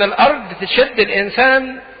جذب من الارض تشد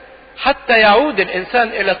الانسان حتى يعود الانسان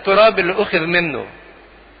الى التراب اللي اخذ منه.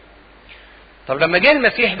 طب لما جه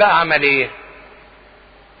المسيح بقى عمل ايه؟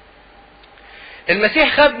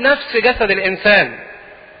 المسيح خد نفس جسد الانسان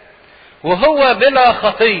وهو بلا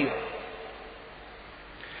خطية،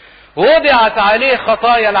 ووضعت عليه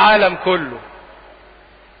خطايا العالم كله.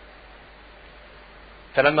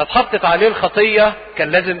 فلما اتحطت عليه الخطية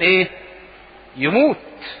كان لازم ايه؟ يموت،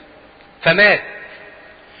 فمات.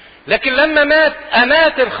 لكن لما مات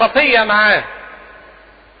امات الخطية معاه،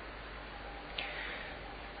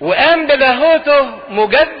 وقام بلاهوته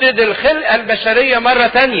مجدد الخلقة البشرية مرة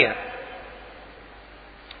تانية.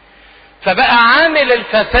 فبقى عامل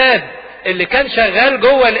الفساد اللي كان شغال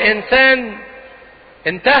جوه الانسان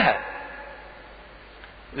انتهى.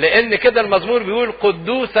 لان كده المزمور بيقول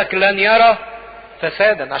قدوسك لن يرى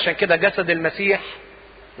فسادا. عشان كده جسد المسيح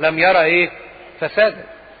لم يرى ايه؟ فسادا.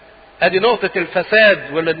 ادي نقطة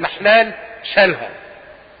الفساد والاضمحلال شالها.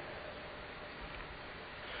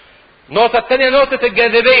 النقطة الثانية نقطة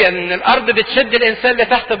الجاذبية، ان الارض بتشد الانسان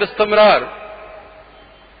لتحت باستمرار.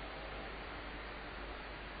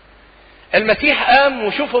 المسيح قام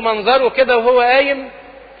وشوفوا منظره كده وهو قايم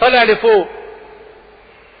طلع لفوق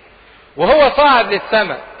وهو صاعد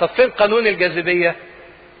للسماء. طب فين قانون الجاذبية؟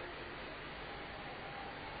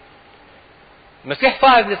 المسيح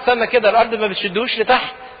صاعد للسماء كده الارض ما بتشدوش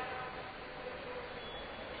لتحت،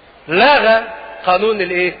 لغى قانون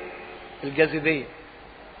الايه؟ الجاذبية.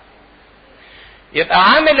 يبقى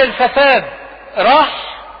عامل الفساد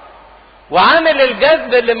راح وعامل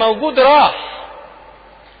الجذب اللي موجود راح.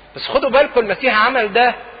 بس خدوا بالكم المسيح عمل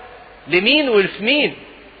ده لمين ولفي مين؟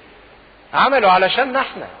 عمله علشان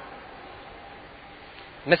احنا.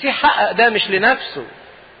 المسيح حقق ده مش لنفسه،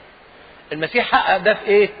 المسيح حقق ده في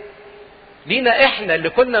ايه؟ لينا احنا اللي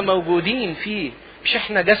كنا موجودين فيه، مش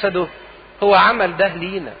احنا جسده، هو عمل ده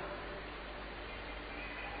لينا.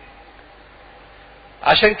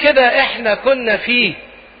 عشان كده احنا كنا فيه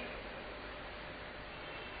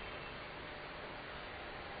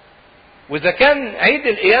وإذا كان عيد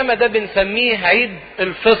القيامة ده بنسميه عيد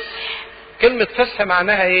الفصح. كلمة فصح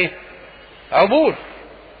معناها إيه؟ عبور.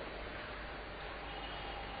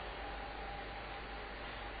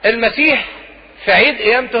 المسيح في عيد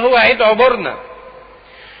قيامته هو عيد عبورنا.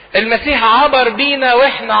 المسيح عبر بينا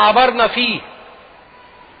واحنا عبرنا فيه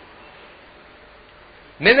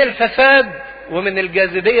من الفساد ومن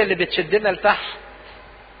الجاذبية اللي بتشدنا لتحت،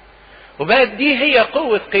 وبقت دي هي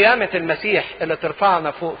قوة قيامة المسيح اللي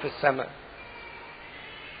ترفعنا فوق في السماء.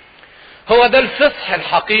 هو ده الفصح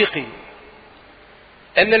الحقيقي،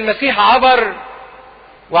 ان المسيح عبر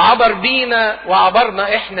وعبر بينا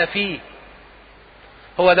وعبرنا احنا فيه.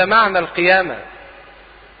 هو ده معنى القيامة.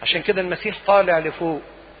 عشان كده المسيح طالع لفوق،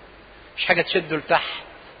 مش حاجة تشده لتحت.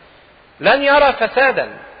 لن يرى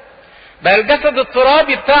فسادا، بل الجسد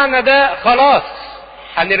الترابي بتاعنا ده خلاص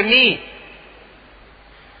هنرميه،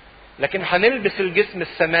 لكن هنلبس الجسم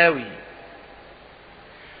السماوي.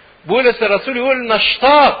 بولس الرسول يقول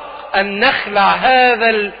نشتاق ان نخلع هذا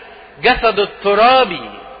الجسد الترابي،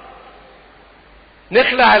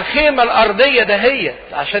 نخلع الخيمة الارضية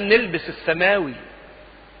دهيت عشان نلبس السماوي.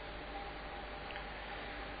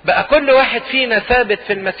 بقى كل واحد فينا ثابت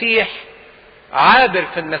في المسيح، عابر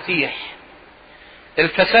في المسيح.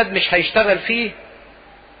 الفساد مش هيشتغل فيه،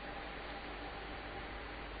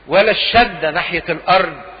 ولا الشدة ناحية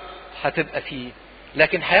الارض هتبقى فيه،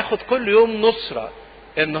 لكن هياخد كل يوم نصرة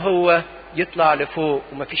ان هو يطلع لفوق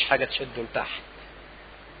ومفيش حاجة تشده لتحت.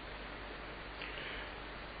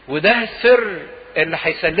 وده السر اللي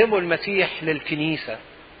هيسلمه المسيح للكنيسة.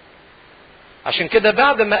 عشان كده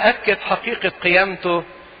بعد ما أكد حقيقة قيامته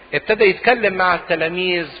ابتدى يتكلم مع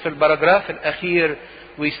التلاميذ في البراجراف الأخير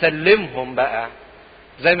ويسلمهم بقى،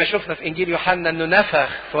 زي ما شفنا في إنجيل يوحنا أنه نفخ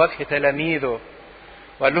في وجه تلاميذه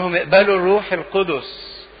وقال لهم اقبلوا الروح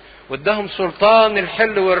القدس، واداهم سلطان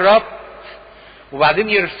الحل والربط، وبعدين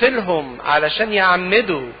يرسلهم علشان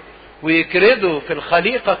يعمدوا ويكردوا في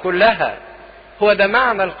الخليقة كلها. هو ده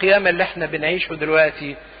معنى القيامة اللي احنا بنعيشه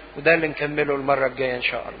دلوقتي، وده اللي نكمله المرة الجاية ان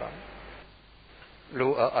شاء الله.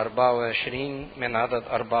 لوقا 24 من عدد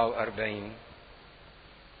 44.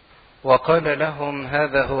 وقال لهم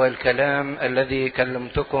هذا هو الكلام الذي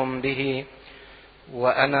كلمتكم به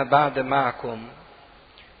وأنا بعد معكم،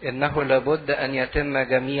 إنه لابد أن يتم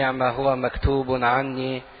جميع ما هو مكتوب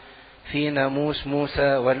عني في ناموس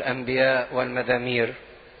موسى والأنبياء والمزامير.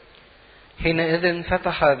 حينئذ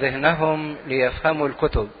فتح ذهنهم ليفهموا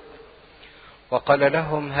الكتب، وقال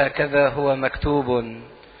لهم هكذا هو مكتوب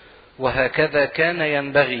وهكذا كان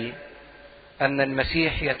ينبغي أن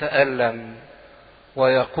المسيح يتألم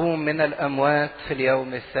ويقوم من الأموات في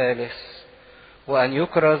اليوم الثالث، وأن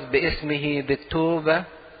يكرز باسمه بالتوبة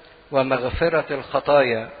ومغفرة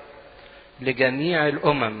الخطايا لجميع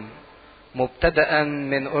الأمم مبتدأ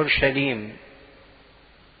من أورشليم.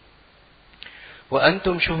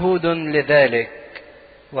 وأنتم شهود لذلك،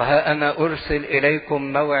 وها أنا أرسل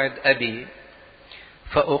إليكم موعد أبي،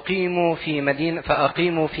 فأقيموا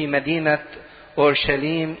في مدينة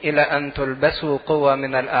أورشليم إلى أن تلبسوا قوة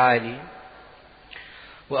من الأعالي.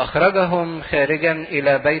 وأخرجهم خارجا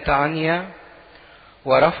إلى بيت عنيا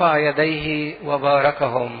ورفع يديه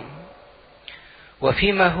وباركهم،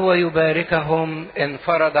 وفيما هو يباركهم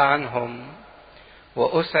انفرد عنهم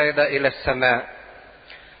وأصعد إلى السماء،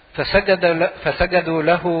 فسجدوا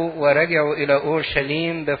له ورجعوا إلى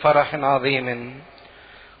أورشليم بفرح عظيم،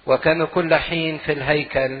 وكانوا كل حين في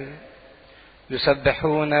الهيكل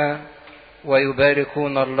يسبحون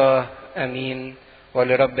ويباركون الله. أمين.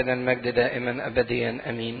 ولربنا المجد دائما أبديا.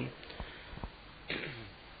 أمين.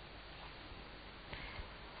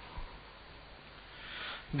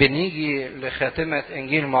 بنيجي لخاتمة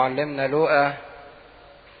إنجيل معلمنا لوقا،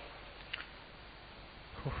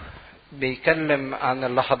 بيتكلم عن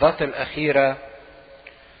اللحظات الأخيرة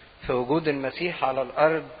في وجود المسيح على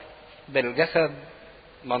الأرض بالجسد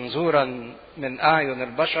منظورا من أعين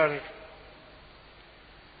البشر.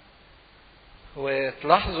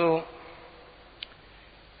 وتلاحظوا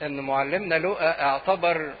أن معلمنا لوقا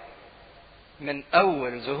اعتبر من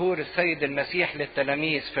أول ظهور السيد المسيح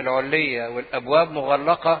للتلاميذ في العلية والأبواب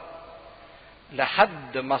مغلقة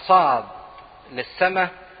لحد ما صعد للسماء،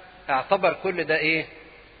 اعتبر كل ده إيه؟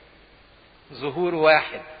 ظهور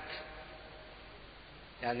واحد.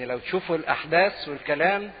 يعني لو تشوفوا الأحداث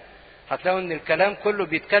والكلام هتلاقوا أن الكلام كله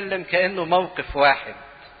بيتكلم كأنه موقف واحد.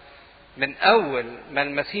 من أول ما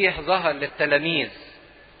المسيح ظهر للتلاميذ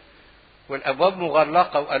والأبواب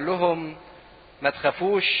مغلقة وقال لهم ما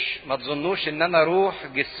تخافوش، ما تظنوش ان انا روح،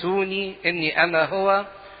 جسوني اني انا هو.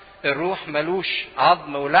 الروح ملوش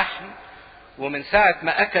عظم ولحم. ومن ساعة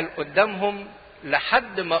ما اكل قدامهم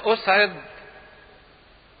لحد ما اصعد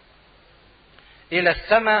الى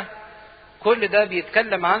السماء كل ده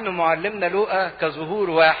بيتكلم عنه معلمنا لوقا كظهور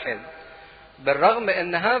واحد، بالرغم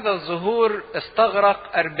ان هذا الظهور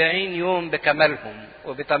استغرق 40 يوم بكمالهم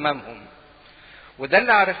وبتمامهم. وده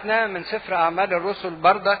اللي عرفناه من سفر اعمال الرسل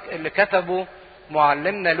بردك اللي كتبه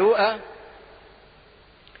معلمنا لوقا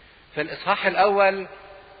في الاصحاح الاول،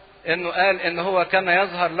 انه قال ان هو كان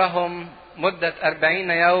يظهر لهم مدة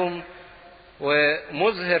 40 يوم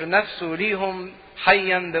ومظهر نفسه ليهم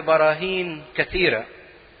حيا ببراهين كثيرة.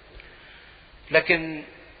 لكن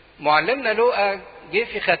معلمنا لوقا جه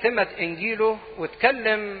في خاتمة انجيله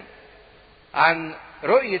واتكلم عن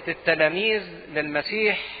رؤية التلاميذ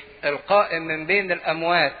للمسيح القائم من بين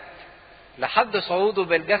الاموات لحد صعوده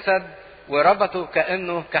بالجسد، وربطه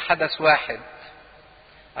كأنه كحدث واحد.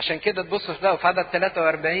 عشان كده تبصوا تلاقوا في عدد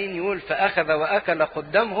 43 يقول فأخذ وأكل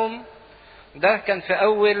قدامهم. ده كان في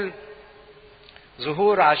أول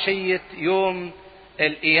ظهور عشية يوم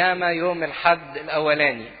القيامة، يوم الحد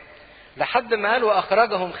الأولاني، لحد ما قال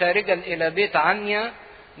وأخرجهم خارجا إلى بيت عنيا.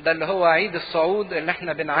 ده اللي هو عيد الصعود اللي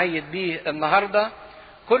احنا بنعيد بيه النهاردة.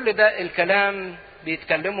 كل ده الكلام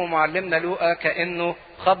بيتكلموا معلمنا لوقا كأنه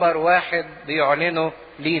خبر واحد بيعلنه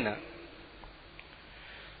لينا.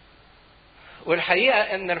 والحقيقة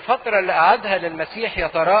ان الفترة اللي قعدها للمسيح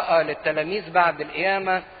يتراءى للتلاميذ بعد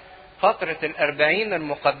القيامة، فترة 40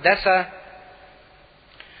 المقدسة،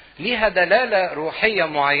 ليها دلالة روحية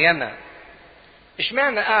معينة.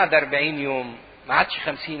 اشمعنى قعد 40 يوم؟ ما عادش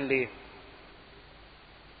 50 ليه؟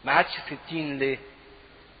 ما عادش 60 ليه؟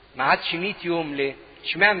 ما عادش 100 يوم ليه؟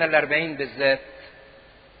 اشمعنى 40 بالذات؟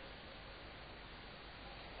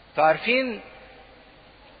 تعرفين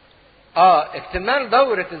اكتمال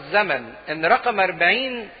دورة الزمن ان رقم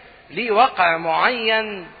 40 ليه وقع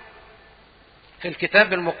معين في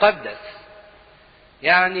الكتاب المقدس.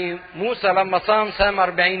 يعني موسى لما صام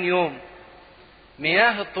 40 يوم،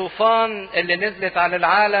 مياه الطوفان اللي نزلت على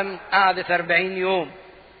العالم قعدت 40 يوم،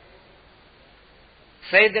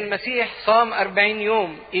 سيد المسيح صام 40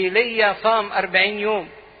 يوم، ايليا صام 40 يوم،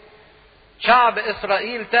 شعب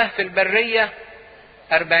اسرائيل تاه في البرية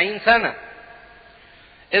 40 سنة.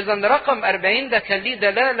 إذا رقم 40 ده كان ليه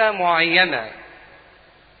دلالة معينة،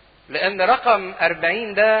 لأن رقم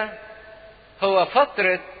 40 ده هو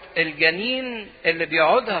فترة الجنين اللي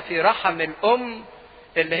بيقعدها في رحم الأم،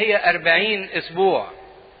 اللي هي 40 أسبوع.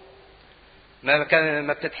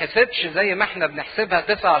 ما بتتحسبش زي ما احنا بنحسبها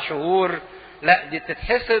 9 شهور، لا دي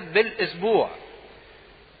بتتحسب بالأسبوع.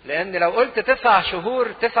 لأن لو قلت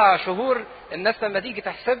 9 شهور الناس لما تيجي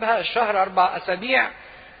تحسبها الشهر 4 أسابيع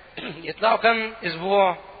يطلعوا كم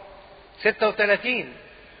اسبوع؟ 36.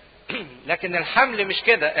 لكن الحمل مش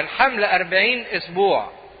كده، الحمل 40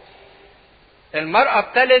 اسبوع. المرأة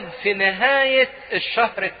بتلد في نهاية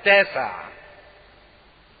الشهر التاسع،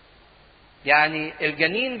 يعني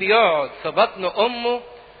الجنين بيقعد في بطن امه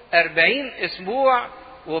 40 اسبوع،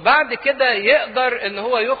 وبعد كده يقدر ان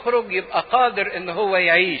هو يخرج، يبقى قادر ان هو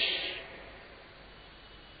يعيش.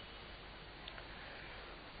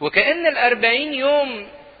 وكأن 40 يوم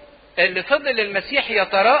اللي فضل المسيح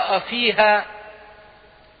يتراءى فيها،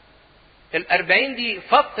 40 دي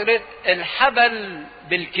فترة الحبل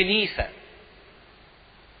بالكنيسة،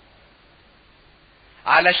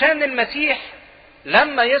 علشان المسيح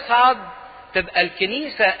لما يصعد تبقى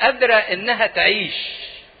الكنيسة قادرة انها تعيش،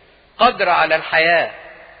 قادرة على الحياة،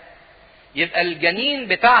 يبقى الجنين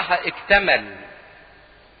بتاعها اكتمل.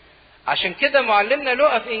 عشان كده معلمنا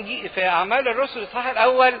لوقا في أعمال الرسل الإصحاح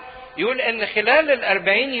الأول يقول ان خلال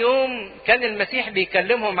 40 يوم كان المسيح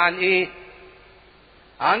بيكلمهم عن ايه؟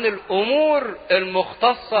 عن الامور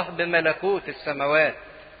المختصة بملكوت السماوات.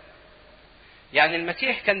 يعني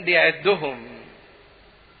المسيح كان بيعدهم،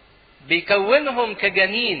 بيكونهم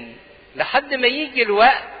كجنين لحد ما يجي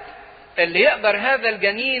الوقت اللي يقدر هذا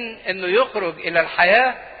الجنين انه يخرج الى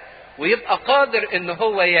الحياة ويبقى قادر انه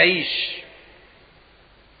هو يعيش.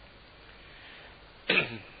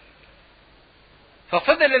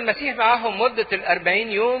 ففضل المسيح معهم مدة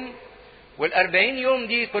 40 يوم، وال40 يوم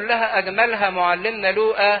دي كلها أجملها معلمنا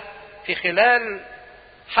لوقا في خلال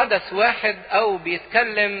حدث واحد، أو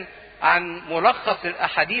بيتكلم عن ملخص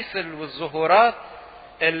الأحاديث والظهورات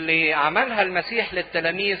اللي عملها المسيح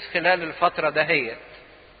للتلاميذ خلال الفترة دهيت.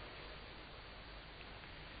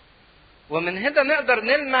 ومن هنا نقدر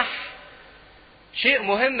نلمح شيء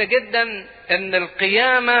مهم جدا، ان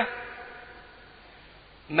القيامة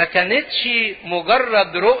ما كانتش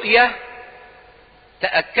مجرد رؤية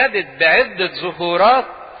تأكدت بعدة ظهورات.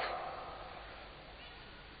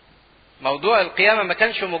 موضوع القيامة ما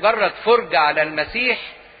كانش مجرد فرجة على المسيح،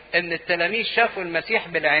 ان التلاميذ شافوا المسيح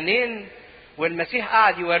بالعينين والمسيح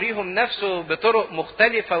قعد يوريهم نفسه بطرق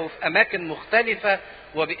مختلفة وفي اماكن مختلفة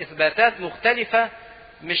وبإثباتات مختلفة.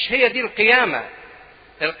 مش هي دي القيامة.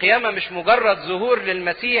 القيامة مش مجرد ظهور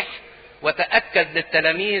للمسيح وتأكد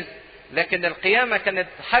للتلاميذ، لكن القيامة كانت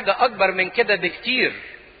حاجة أكبر من كده بكتير.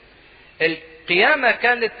 القيامة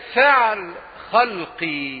كانت فعل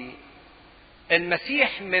خلقي،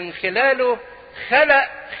 المسيح من خلاله خلق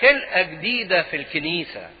خلقة جديدة في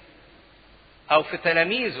الكنيسة أو في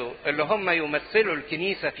تلاميذه اللي هم يمثلوا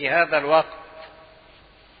الكنيسة في هذا الوقت.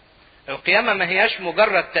 القيامة ما هياش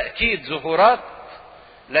مجرد تأكيد ظهورات،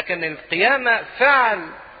 لكن القيامة فعل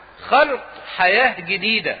خلق حياة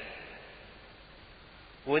جديدة.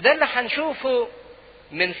 وده اللي هنشوفه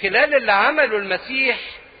من خلال اللي عمله المسيح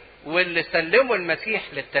واللي سلمه المسيح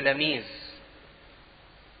للتلاميذ.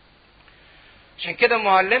 عشان كده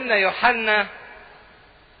معلمنا يوحنا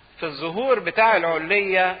في الظهور بتاع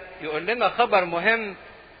العلية يقول لنا خبر مهم،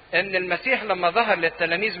 ان المسيح لما ظهر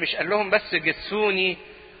للتلاميذ مش قال لهم بس جسوني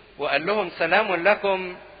وقال لهم سلام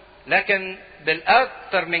لكم، لكن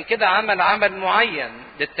بالاكثر من كده عمل معين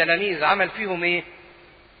للتلاميذ. عمل فيهم ايه؟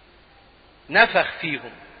 نفخ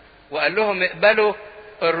فيهم وقال لهم اقبلوا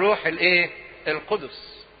الروح الايه؟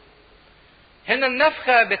 القدس. هنا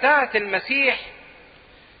النفخة بتاعة المسيح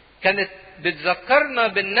كانت بتذكرنا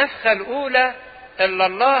بالنفخة الاولى اللي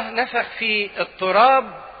الله نفخ في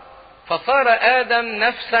التراب فصار آدم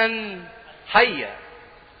نفسا حية.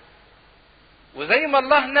 وزي ما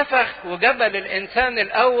الله نفخ وجبل الإنسان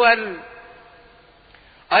الأول،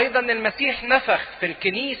 أيضا المسيح نفخ في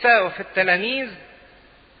الكنيسة وفي التلاميذ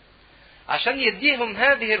عشان يديهم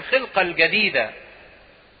هذه الخلقة الجديدة،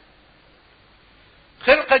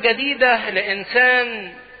 خلقة جديدة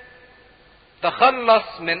لإنسان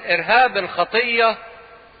تخلص من إرهاب الخطية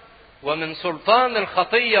ومن سلطان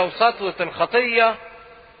الخطية وسطوة الخطية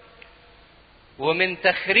ومن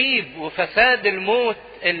تخريب وفساد الموت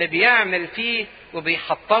اللي بيعمل فيه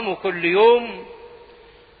وبيحطمه كل يوم.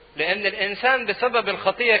 لأن الإنسان بسبب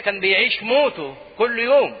الخطية كان بيعيش موته كل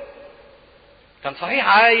يوم. كان صحيح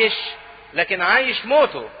عايش، لكن عايش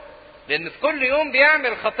موته، لأن في كل يوم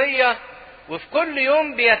بيعمل خطية وفي كل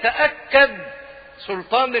يوم بيتأكد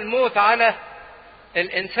سلطان الموت على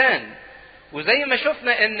الإنسان. وزي ما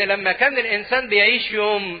شفنا ان لما كان الانسان بيعيش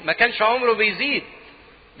يوم ما كانش عمره بيزيد،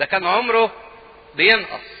 ده كان عمره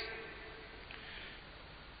بينقص.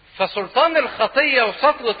 فسلطان الخطية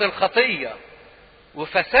وسطوة الخطية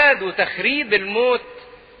وفساد وتخريب الموت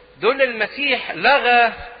دول المسيح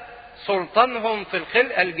لغى سلطانهم في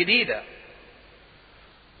الخلقة الجديدة.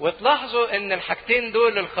 وتلاحظوا ان الحاجتين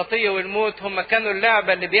دول الخطية والموت هم كانوا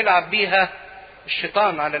اللعبة اللي بيلعب بيها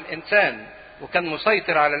الشيطان على الانسان، وكان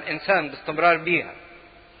مسيطر على الإنسان باستمرار بيها.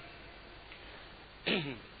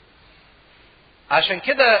 عشان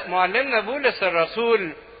كده معلمنا بولس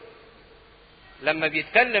الرسول لما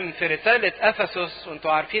بيتكلم في رسالة أفسس،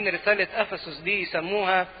 وانتوا عارفين رسالة أفسس دي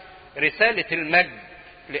يسموها رسالة المجد،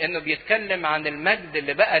 لأنه بيتكلم عن المجد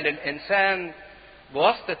اللي بقى للإنسان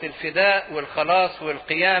بواسطة الفداء والخلاص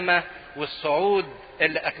والقيامة والصعود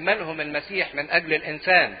اللي أكملهم المسيح من أجل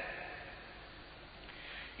الإنسان.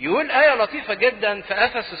 يقول آية لطيفة جدا في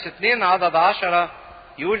أفسس 2 عدد 10،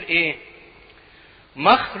 يقول إيه؟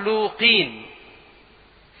 مخلوقين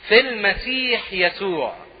في المسيح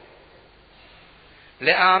يسوع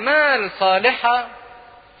لأعمال صالحة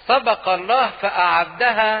سبق الله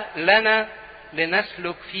فأعدها لنا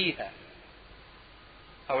لنسلك فيها.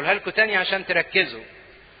 أقولها لكم تاني عشان تركزوا.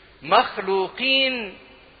 مخلوقين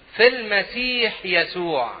في المسيح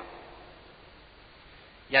يسوع،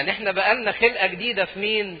 يعني احنا بقالنا خلقة جديدة في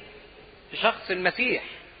مين؟ في شخص المسيح.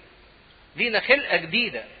 لينا خلقة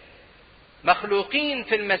جديدة، مخلوقين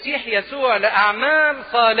في المسيح يسوع لأعمال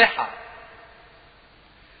صالحة،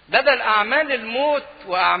 بدل أعمال الموت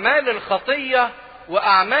وأعمال الخطية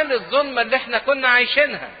وأعمال الظلمة اللي احنا كنا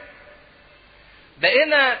عايشينها.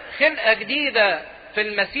 بقينا خلقة جديدة في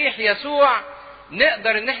المسيح يسوع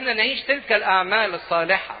نقدر ان احنا نعيش تلك الأعمال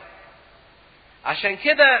الصالحة. عشان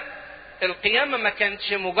كده القيامة ما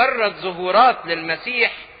كانتش مجرد ظهورات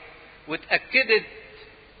للمسيح واتأكدت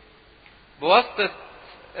بواسطة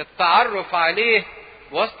التعرف عليه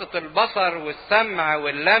بواسطة البصر والسمع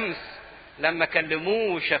واللمس لما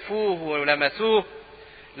كلموه وشافوه ولمسوه،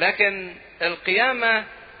 لكن القيامة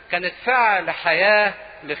كانت فعل حياة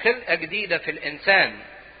لخلقة جديدة في الإنسان.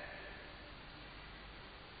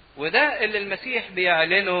 وده اللي المسيح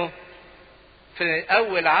بيعلنه في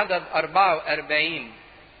أول عدد 44،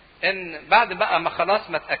 ان بعد بقى ما خلاص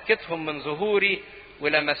ما اتأكدتم من ظهوري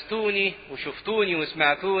ولمستوني وشفتوني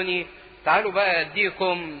وسمعتوني، تعالوا بقى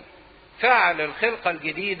اديكم فعل الخلقة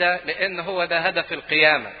الجديدة، لان هو ده هدف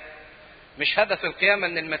القيامة. مش هدف القيامة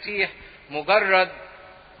ان المسيح مجرد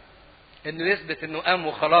انه يثبت انه قام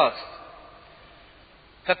وخلاص،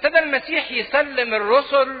 فابتدى المسيح يسلم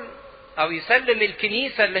الرسل او يسلم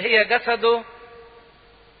الكنيسة اللي هي جسده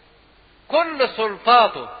كل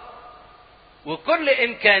سلطاته وكل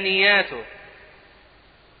امكانياته،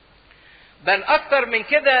 بل اكتر من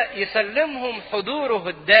كده يسلمهم حضوره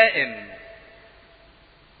الدائم.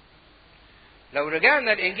 لو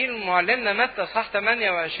رجعنا الانجيل معلمنا متى صح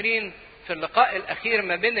 28 في اللقاء الاخير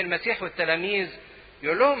ما بين المسيح والتلاميذ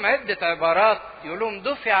يقول لهم عدة عبارات، يقول لهم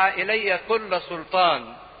دفع الي كل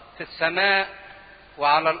سلطان في السماء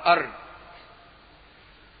وعلى الارض،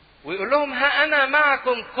 ويقول لهم ها انا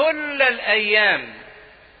معكم كل الايام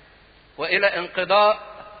والى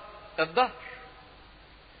انقضاء الدهر.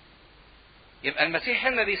 يبقى المسيح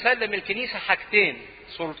هنا بيسلم الكنيسة حاجتين،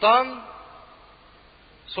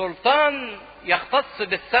 سلطان يختص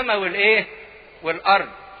بالسماء والايه والارض،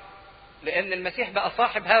 لان المسيح بقى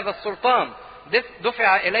صاحب هذا السلطان،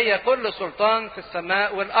 دفع الي كل سلطان في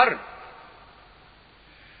السماء والارض.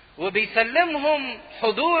 وبيسلمهم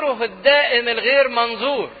حضوره الدائم الغير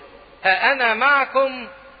منظور، ها انا معكم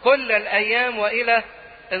كل الايام والى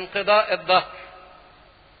انقضاء الدهر.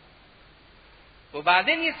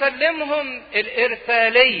 وبعدين يسلمهم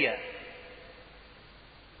الارسالية،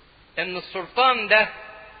 ان السلطان ده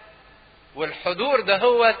والحضور ده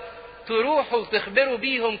هو تروحوا وتخبروا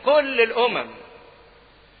بيهم كل الامم،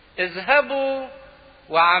 اذهبوا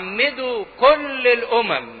وعمدوا كل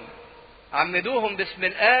الامم، عمدوهم باسم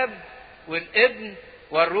الاب والابن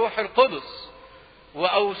والروح القدس،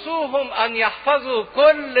 واوصوهم ان يحفظوا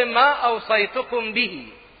كل ما اوصيتكم به.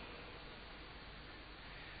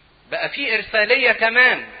 بقى في ارسالية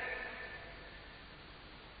كمان.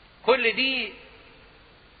 كل دي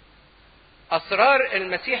اسرار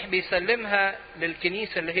المسيح بيسلمها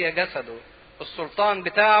للكنيسة اللي هي جسده، السلطان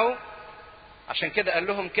بتاعه. عشان كده قال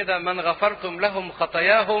لهم كده: من غفرتم لهم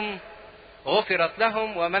خطاياهم غفرت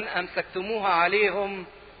لهم، ومن امسكتموها عليهم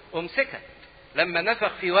امسكت. لما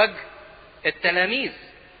نفخ في وجه التلاميذ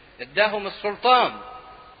اداهم السلطان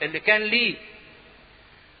اللي كان ليه،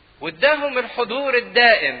 واداهم الحضور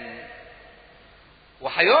الدائم.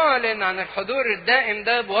 وهيعلن عن الحضور الدائم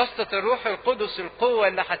ده بواسطة الروح القدس، القوة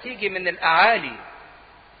اللي هتيجي من الأعالي.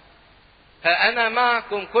 ها أنا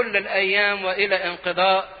معكم كل الأيام وإلى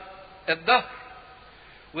انقضاء الدهر.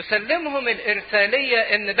 وسلمهم الإرسالية،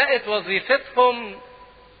 إن بقت وظيفتهم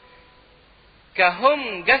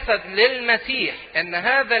كهم جسد للمسيح، إن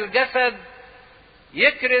هذا الجسد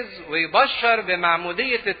يكرز ويبشر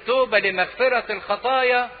بمعمودية التوبة لمغفرة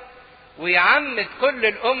الخطايا، ويعمد كل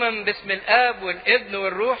الأمم باسم الآب والابن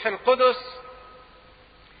والروح القدس،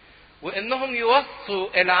 وإنهم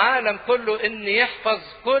يوصوا العالم كله إن يحفظ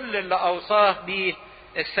كل اللي أوصاه به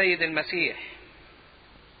السيد المسيح.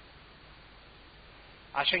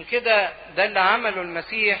 عشان كده ده اللي عمله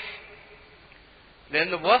المسيح،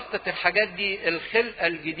 لأنه بواسطة الحاجات دي الخلقة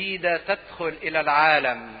الجديدة تدخل إلى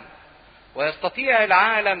العالم، ويستطيع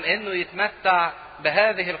العالم إنه يتمتع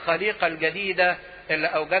بهذه الخليقة الجديدة اللي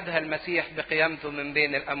أوجدها المسيح بقيامته من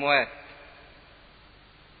بين الأموات.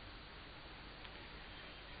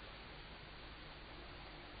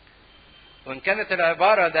 وإن كانت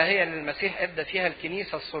العبارة ده هي اللي المسيح أدى فيها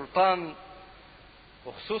الكنيسة السلطان،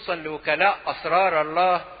 وخصوصا لوكلاء أسرار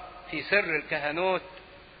الله في سر الكهنوت: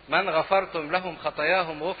 من غفرتم لهم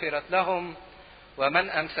خطاياهم غفرت لهم، ومن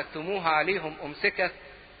أمسكتموها عليهم أمسكت.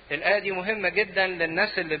 الآية دي مهمة جدا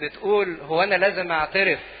للناس اللي بتقول: هو أنا لازم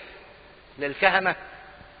أعترف للكهنة؟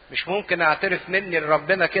 مش ممكن أعترف مني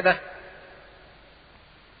لربنا كده؟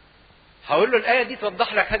 هقول له الآية دي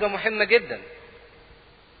توضح لك حاجة مهمة جدا.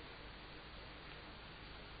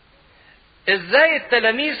 إزاي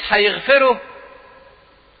التلاميذ هيغفروا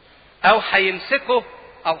أو هيمسكوا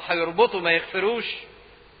أو هيربطوا ما يغفروش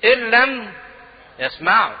إن لم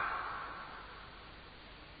يسمعوا؟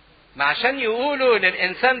 ما عشان يقولوا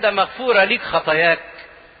للإنسان ده مغفورة ليك خطاياك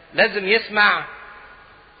لازم يسمع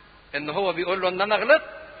إن هو بيقول له إن أنا غلطت،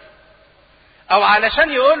 أو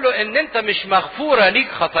علشان يقول له إن أنت مش مغفورة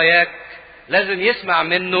ليك خطاياك لازم يسمع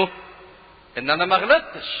منه إن أنا ما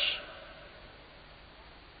غلطتش.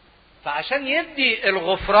 فعشان يدي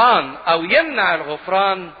الغفران أو يمنع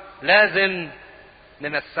الغفران لازم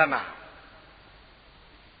من السمع.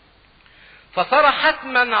 فصار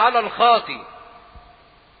حتما على الخاطي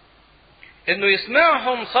انه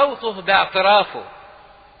يسمعهم صوته باعترافه،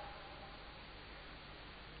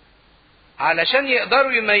 علشان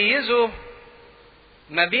يقدروا يميزوا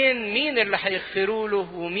ما بين مين اللي هيغفروا له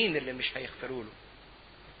ومين اللي مش هيغفروا له.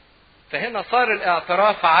 فهنا صار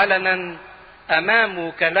الاعتراف علنا امام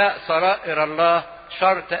وكلاء سرائر الله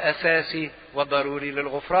شرط اساسي وضروري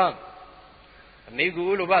للغفران. لما يجوا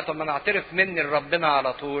يقولوا بقى: طب ما انا اعترف مني لربنا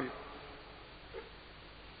على طول،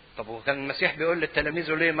 طب وكان المسيح بيقول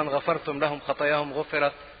للتلاميذ ليه من غفرتم لهم خطاياهم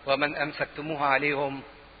غفرت ومن امسكتموها عليهم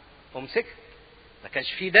امسكت؟ ما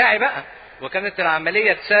كانش فيه داعي بقى، وكانت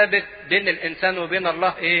العملية تثابت بين الانسان وبين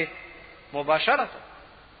الله ايه؟ مباشرة.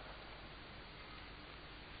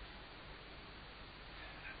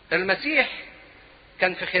 المسيح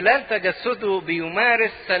كان في خلال تجسده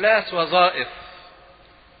بيمارس 3 وظائف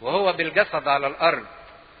وهو بالجسد على الارض.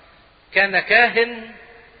 كان كاهن،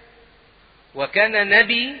 وكان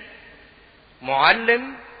نبي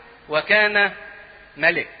معلم، وكان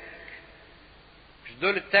ملك. مش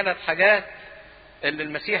دول ال3 حاجات اللي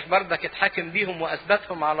المسيح برضك اتحاكم بيهم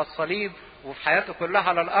واثبتهم على الصليب وفي حياته كلها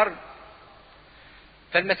على الارض؟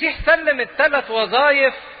 فالمسيح سلم ال3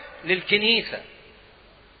 وظائف للكنيسة.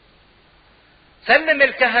 سلم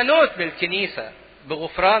الكهنوت للكنيسة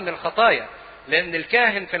بغفران الخطايا، لأن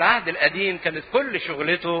الكاهن في العهد القديم كانت كل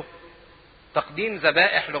شغلته تقديم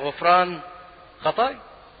ذبائح لغفران خطايا.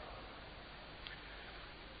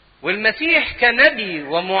 والمسيح كنبي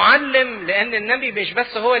ومعلم، لأن النبي مش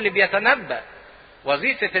بس هو اللي بيتنبأ،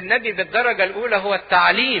 وظيفة النبي بالدرجة الأولى هو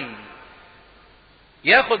التعليم.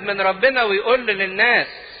 ياخد من ربنا ويقول للناس،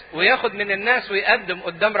 وياخد من الناس ويقدم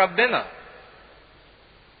قدام ربنا.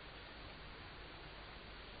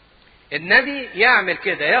 النبي يعمل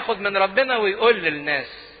كده، ياخد من ربنا ويقول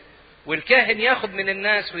للناس، والكاهن ياخد من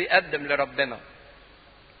الناس ويقدم لربنا.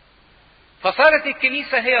 فصارت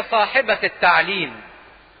الكنيسة هي صاحبة التعليم،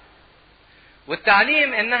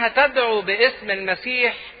 والتعليم انها تدعو باسم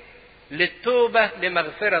المسيح للتوبة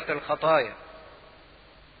لمغفرة الخطايا.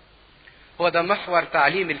 هو ده محور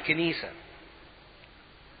تعليم الكنيسة.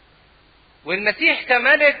 والمسيح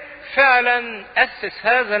كملك فعلا أسس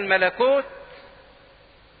هذا الملكوت،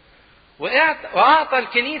 وأعطى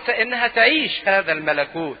الكنيسة إنها تعيش هذا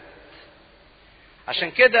الملكوت.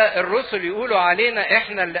 عشان كده الرسل يقولوا علينا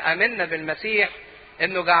إحنا اللي آمنا بالمسيح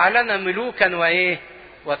إنه جعلنا ملوكا وإيه؟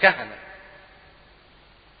 وكهنة.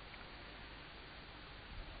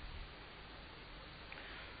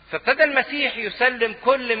 فابتدى المسيح يسلم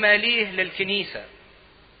كل ما ليه للكنيسة،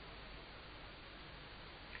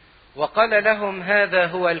 وقال لهم هذا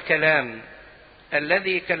هو الكلام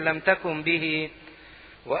الذي كلمتكم به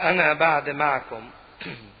وأنا بعد معكم.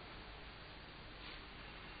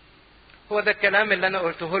 هو ده الكلام اللي أنا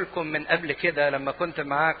قلته لكم من قبل كده لما كنت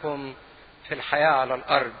معاكم في الحياة على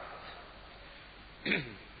الأرض.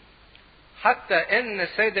 حتى إن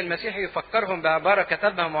السيد المسيح يفكرهم بعبارة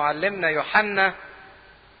كتبها معلمنا يوحنا: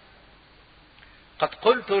 قد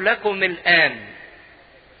قلت لكم الآن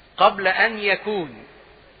قبل أن يكون،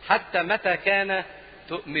 حتى متى كان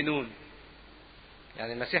تؤمنون.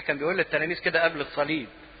 يعني المسيح كان بيقول للتلاميذ كده قبل الصليب: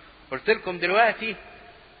 قلت لكم دلوقتي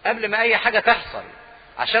قبل ما أي حاجة تحصل،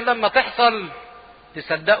 عشان لما تحصل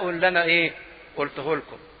تصدقوا اللي أنا إيه قلته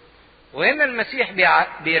لكم. وهنا المسيح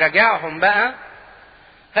بيراجعهم بقى: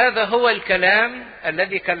 هذا هو الكلام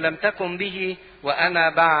الذي كلمتكم به وأنا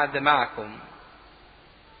بعد معكم،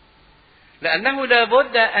 لأنه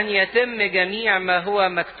لابد أن يتم جميع ما هو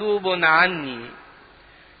مكتوب عني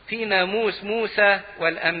في ناموس موسى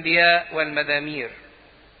والأنبياء والمزامير.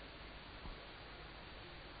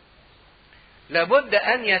 لابد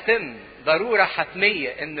أن يتم، ضرورة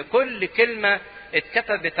حتمية، أن كل كلمة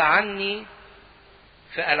اتكتبت عني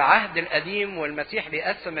في العهد القديم. والمسيح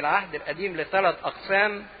بيقسم العهد القديم ل3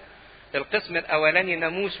 أقسام. القسم الأولاني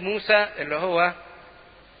ناموس موسى اللي هو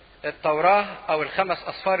التوراة أو ال5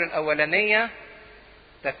 أسفار الأولانية: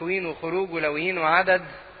 تكوين وخروج ولويين وعدد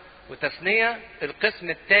وتثنية. القسم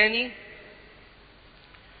الثاني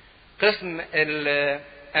قسم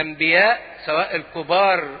الأنبياء سواء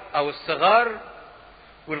الكبار أو الصغار.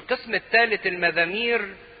 والقسم الثالث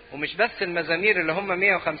المزامير، ومش بس المزامير اللي هم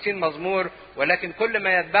 150 مزمور، ولكن كل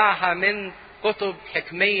ما يتبعها من كتب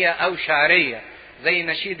حكمية أو شعرية زي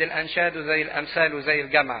نشيد الأنشاد وزي الأمثال وزي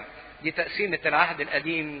الجمع. دي تقسيمة العهد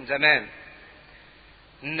القديم زمان: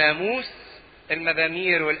 الناموس،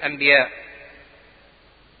 المزامير، والأنبياء.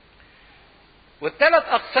 وال3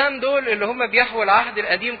 أقسام دول اللي هم بيحووا العهد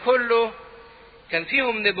القديم كله كان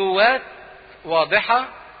فيهم نبوات واضحة،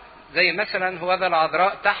 زي مثلا: هوذا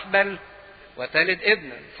العذراء تحبل وتلد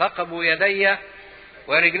ابنا ثقبوا يدي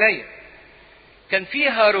ورجلي. كان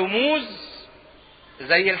فيها رموز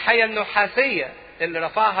زي الحية النحاسية اللي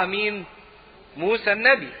رفعها مين؟ موسى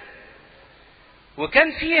النبي.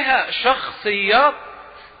 وكان فيها شخصيات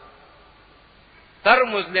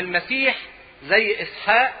ترمز للمسيح زي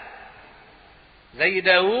إسحاق، زي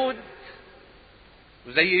داود،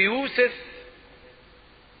 وزي يوسف،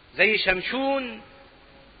 زي شمشون.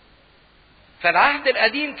 فالعهد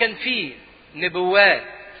القديم كان فيه نبوات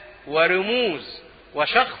ورموز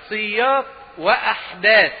وشخصيات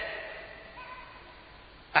وأحداث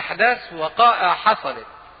أحداث وقائع حصلت.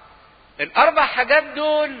 الأربع حاجات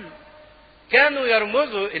دول كانوا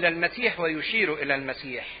يرمزوا إلى المسيح ويشيروا إلى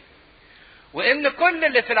المسيح، وإن كل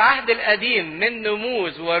اللي في العهد القديم من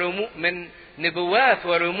من نبوات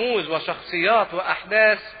ورموز وشخصيات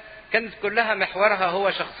وأحداث كانت كلها محورها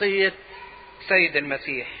هو شخصية سيد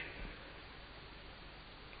المسيح.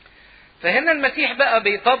 فهنا المسيح بقى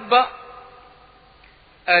بيطبق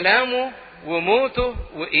آلامه وموته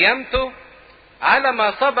وقيامته على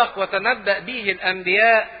ما سبق وتنبأ به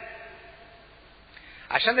الأنبياء،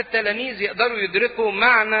 عشان التلاميذ يقدروا يدركوا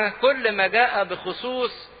معنى كل ما جاء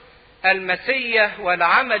بخصوص المسيح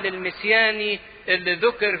والعمل المسياني اللي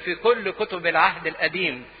ذكر في كل كتب العهد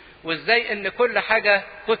القديم، وازاي ان كل حاجة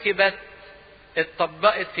كتبت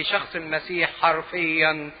اتطبقت في شخص المسيح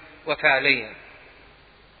حرفيا وفعليا.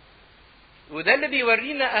 وده اللي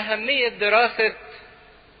بيورينا أهمية دراسة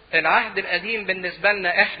العهد القديم بالنسبة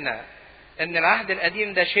لنا احنا، ان العهد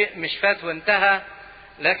القديم ده شيء مش فات وانتهى،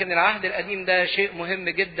 لكن العهد القديم ده شيء مهم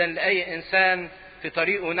جدا لأي إنسان في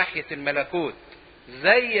طريقه ناحية الملكوت،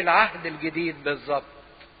 زي العهد الجديد بالظبط.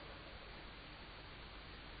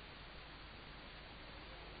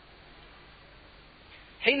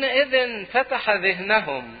 حينئذ فتح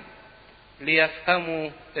ذهنهم ليفهموا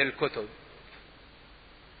الكتب.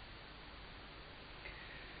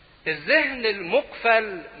 الذهن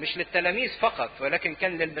المقفل مش للتلاميذ فقط، ولكن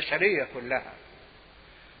كان للبشرية كلها،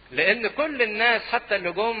 لأن كل الناس حتى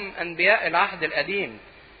اللي جم أنبياء العهد القديم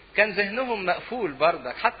كان ذهنهم مقفول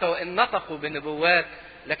برضك، حتى وإن نطقوا بنبوات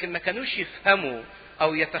لكن ما كانوش يفهموا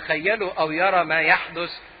أو يتخيلوا أو يرى ما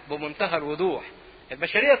يحدث بمنتهى الوضوح.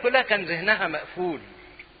 البشرية كلها كان ذهنها مقفول.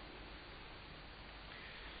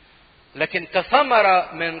 لكن كثمرة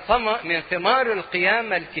من ثمار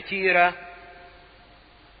القيامة الكثيرة،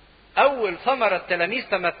 أول ثمرة التلاميذ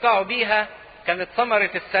تمتعوا بيها كانت ثمرة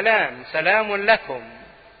السلام، سلام لكم.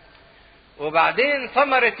 وبعدين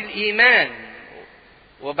ثمرة الإيمان،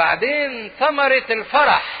 وبعدين ثمرة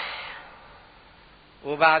الفرح،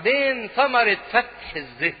 وبعدين ثمرة فتح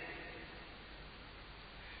الذهن.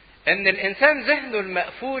 إن الإنسان ذهنه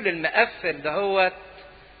المقفول المقفل دهوت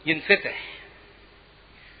ينفتح.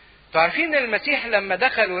 تعرفين المسيح لما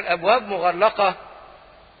دخل والأبواب مغلقة،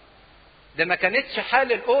 ده ما كانتش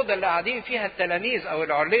حال الأوضة اللي قاعدين فيها التلاميذ أو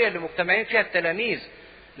العلية اللي مجتمعين فيها التلاميذ،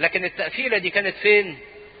 لكن التقفيلة دي كانت فين؟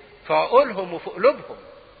 في عقولهم وفي قلوبهم.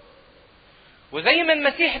 وزي ما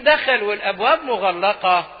المسيح دخل والأبواب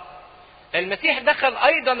مغلقة، المسيح دخل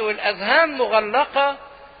أيضا والأذهان مغلقة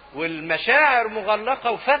والمشاعر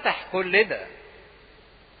مغلقة، وفتح كل ده،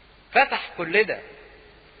 فتح كل ده.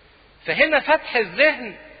 فهنا فتح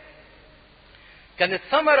الذهن كانت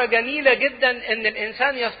ثمرة جميلة جدا، ان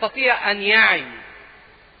الانسان يستطيع ان يعي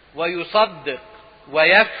ويصدق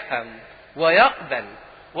ويفهم ويقبل.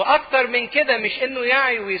 واكتر من كده، مش انه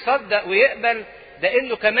يعي ويصدق ويقبل، ده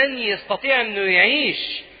انه كمان يستطيع انه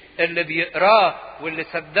يعيش اللي بيقراه واللي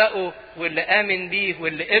صدقه واللي امن بيه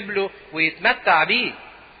واللي قبله ويتمتع بيه.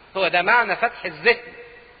 هو ده معنى فتح الذهن.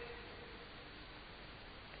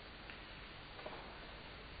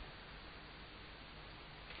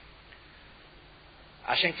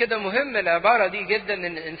 عشان كده مهم العبارة دي جدا،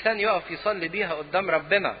 ان الانسان يقف يصلي بيها قدام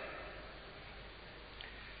ربنا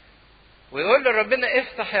ويقول لربنا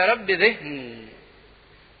افتح يا رب ذهني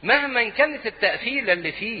مهما كانت التقفيلة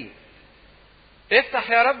اللي فيه، افتح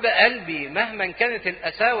يا رب قلبي مهما كانت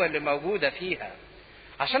القساوة اللي موجودة فيها،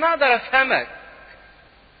 عشان اقدر افهمك،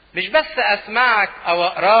 مش بس اسمعك او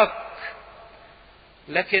اقراك،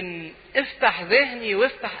 لكن افتح ذهني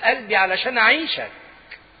وافتح قلبي علشان اعيشك،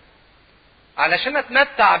 علشان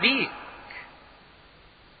اتمتع بيك.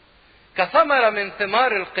 كثمرة من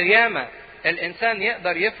ثمار القيامة الانسان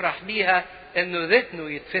يقدر يفرح بيها انه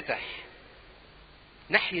ذهنه يتفتح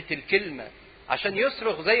ناحية الكلمة، عشان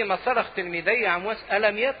يصرخ زي ما صرخ تلميذي عمواس: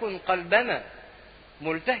 ألم يكن قلبنا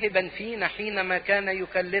ملتهبا فينا حينما كان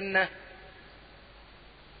يكلمنا؟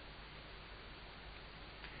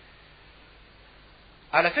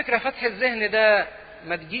 على فكرة فتح الذهن ده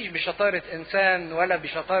ما تجيش بشطارة انسان ولا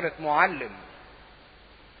بشطارة معلم،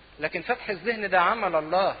 لكن فتح الذهن ده عمل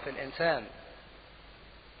الله في الانسان،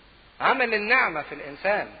 عمل النعمة في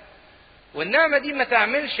الانسان. والنعمة دي ما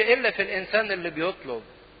تعملش الا في الانسان اللي بيطلب،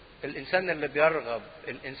 الانسان اللي بيرغب،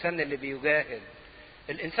 الانسان اللي بيجاهد،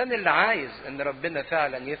 الانسان اللي عايز ان ربنا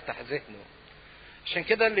فعلا يفتح ذهنه. عشان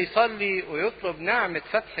كده اللي يصلي ويطلب نعمة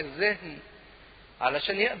فتح الذهن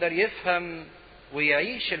علشان يقدر يفهم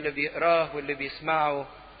ويعيش اللي بيقراه واللي بيسمعه،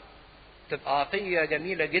 تبقى عطية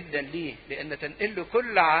جميلة جدا ليه، لأن تنقل له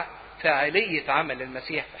كل فاعلية عمل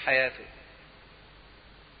المسيح في حياته.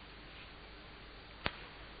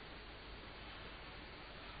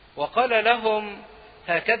 وقال لهم: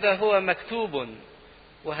 هكذا هو مكتوب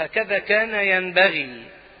وهكذا كان ينبغي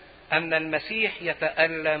أن المسيح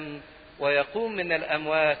يتألم ويقوم من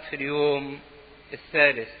الأموات في اليوم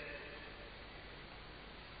الثالث.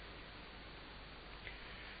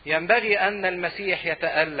 ينبغي أن المسيح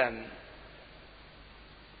يتألم،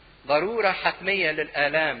 ضرورة حتمية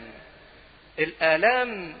للآلام.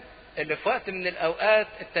 الآلام اللي في وقت من الأوقات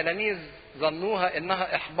التلاميذ ظنوها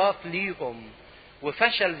إنها إحباط ليهم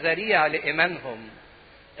وفشل ذريع لإيمانهم،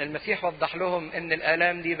 المسيح وضح لهم إن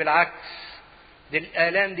الآلام دي بالعكس، دي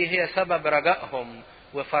الآلام دي هي سبب رجائهم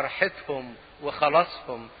وفرحتهم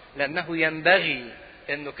وخلاصهم، لأنه ينبغي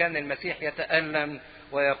إنه كان المسيح يتألم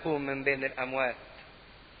ويقوم من بين الأموات.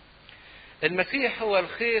 المسيح هو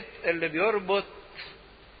الخيط اللي بيربط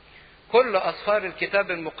كل أسفار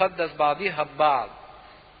الكتاب المقدس بعضيها ببعض.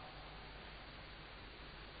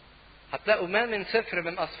 هتلاقوا ما من سفر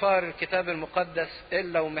من أسفار الكتاب المقدس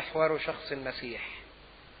إلا ومحوره شخص المسيح،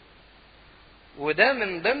 وده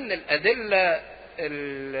من ضمن الأدلة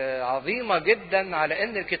العظيمة جدا على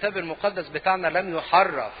أن الكتاب المقدس بتاعنا لم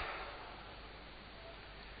يحرف،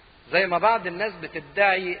 زي ما بعض الناس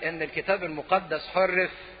بتدعي أن الكتاب المقدس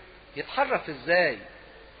حرف. يتحرف إزاي؟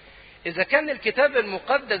 إذا كان الكتاب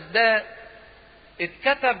المقدس ده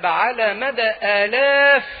اتكتب على مدى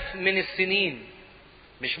آلاف من السنين،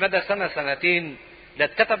 مش مدى سنة سنتين، ده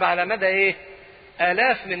اتكتب على مدى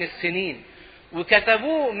آلاف من السنين،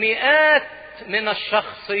 وكتبوه مئات من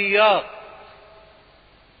الشخصيات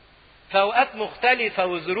في أوقات مختلفة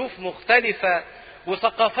وظروف مختلفة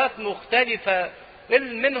وثقافات مختلفة،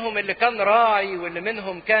 اللي منهم اللي كان راعي، واللي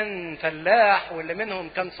منهم كان فلاح، واللي منهم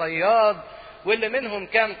كان صياد، واللي منهم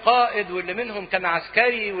كان قائد، واللي منهم كان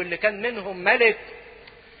عسكري، واللي كان منهم ملك.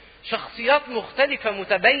 شخصيات مختلفة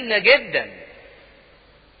متباينة جدا،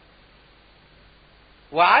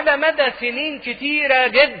 وعلى مدى سنين كتيرة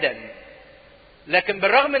جدا. لكن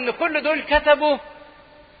بالرغم ان كل دول كتبوا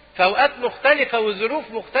في اوقات مختلفة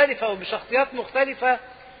وظروف مختلفة وبشخصيات مختلفة،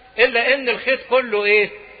 الا ان الخيط كله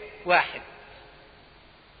واحد.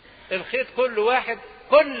 الخيط كله واحد،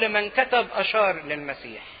 كل من كتب اشار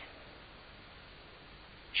للمسيح.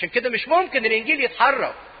 عشان كده مش ممكن الانجيل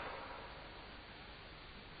يتحرف.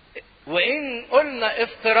 وان قلنا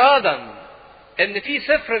افتراضا ان في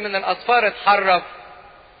سفر من الاسفار اتحرف،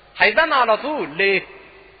 هيبان على طول. ليه؟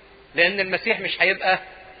 لان المسيح مش هيبقى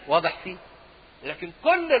واضح فيه. لكن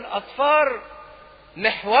كل الاسفار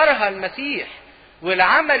محورها المسيح،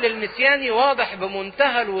 والعمل المسياني واضح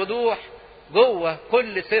بمنتهى الوضوح جوه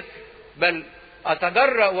كل سفر، بل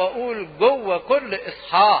اتجرأ واقول جوه كل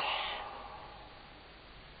اصحاح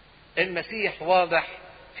المسيح واضح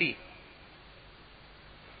فيه.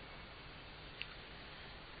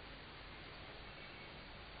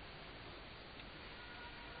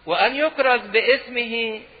 وأن يكرز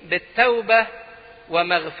باسمه بالتوبة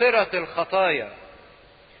ومغفرة الخطايا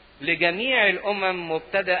لجميع الأمم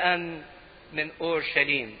مبتدأ من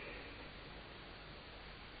أورشليم.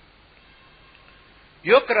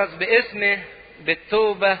 يكرز باسمه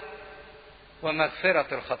بالتوبة ومغفرة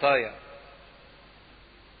الخطايا.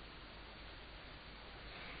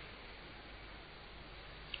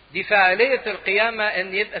 دي فعالية القيامة،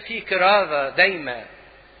 ان يبقى فيه كرازة دايما.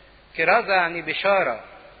 كرازة يعني بشارة،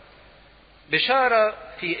 بشارة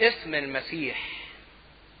في اسم المسيح،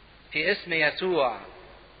 في اسم يسوع.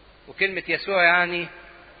 وكلمة يسوع يعني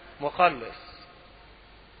مخلص.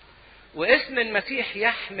 واسم المسيح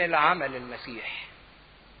يحمل عمل المسيح.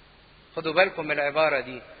 خدوا بالكم من العبارة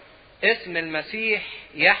دي، اسم المسيح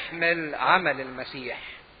يحمل عمل المسيح.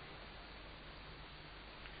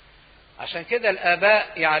 عشان كده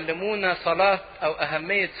الآباء يعلمونا صلاة أو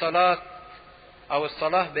أهمية صلاة أو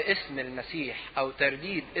الصلاة باسم المسيح أو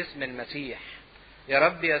ترديد اسم المسيح. يا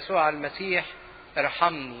رب يسوع المسيح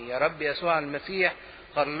ارحمني، يا رب يسوع المسيح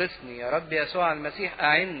خلصني، يا رب يسوع المسيح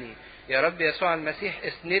أعني، يا رب يسوع المسيح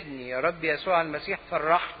اسندني، يا رب يسوع المسيح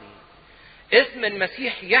فرحني. اسم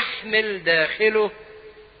المسيح يحمل داخله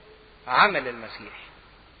عمل المسيح.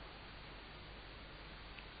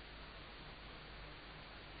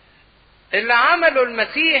 اللي عمله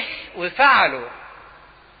المسيح وفعله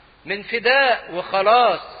من فداء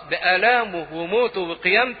وخلاص بآلامه وموته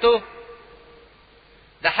وقيامته،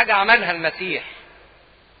 ده حاجة عملها المسيح.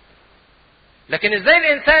 لكن ازاي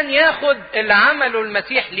الانسان ياخد اللي عمله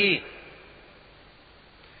المسيح ليه؟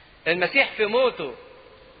 المسيح في موته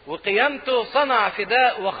وقيامته صنع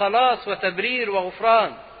فداء وخلاص وتبرير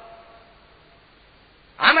وغفران،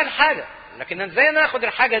 عمل حاجة. لكن ازاي ناخد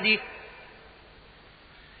الحاجة دي؟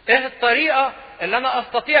 ايه الطريقة اللي انا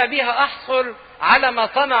استطيع بيها احصل على ما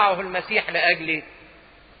صنعه المسيح لاجلي؟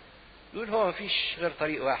 يقول هو مفيش غير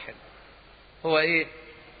طريق واحد. هو ايه؟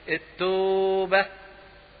 التوبة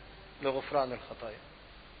لغفران الخطايا.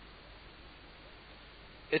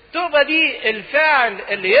 التوبة دي الفعل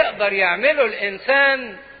اللي يقدر يعمله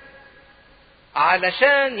الإنسان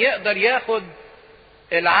علشان يقدر ياخد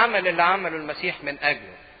العمل اللي عمله المسيح من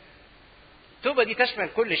أجله. التوبة دي تشمل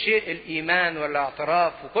كل شيء، الإيمان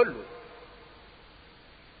والاعتراف وكله.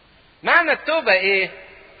 معنى التوبة إيه؟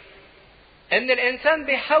 إن الإنسان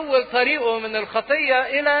بيحول طريقه من الخطية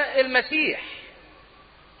إلى المسيح.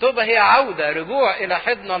 التوبة هي عودة، رجوع إلى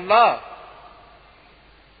حضن الله.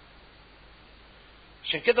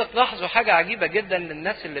 عشان كده تلاحظوا حاجة عجيبة جدا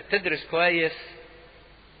للناس اللي بتدرس كويس.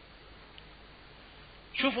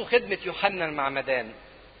 شوفوا خدمة يوحنا المعمدان.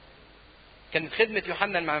 كانت خدمة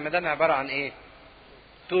يوحنا المعمدان عبارة عن ايه؟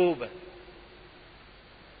 توبة.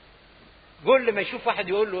 كل ما يشوف واحد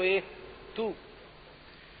يقول له ايه؟ توب.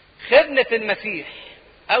 خدمة المسيح،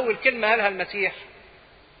 أول كلمة قالها المسيح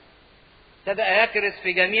بدأ يكرز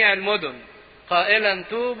في جميع المدن قائلا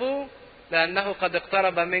توبوا لأنه قد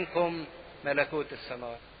اقترب منكم ملكوت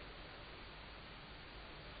السماوات.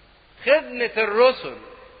 خدمة الرسل،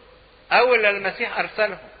 أول المسيح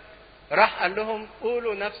أرسلهم راح قال لهم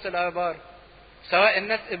قولوا نفس العبارة، سواء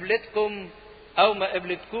الناس قبلتكم أو ما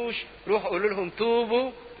قبلتكوش، روح قولوا لهم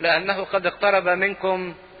توبوا لأنه قد اقترب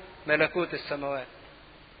منكم ملكوت السماوات.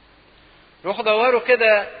 روحوا دوروا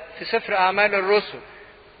كده في سفر أعمال الرسل.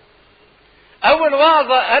 أول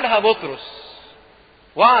وعظة قالها بطرس،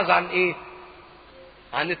 وعظ عن إيه؟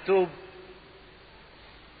 عن التوب.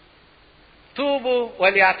 توبوا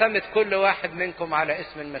وليعتمد كل واحد منكم على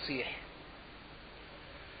اسم المسيح.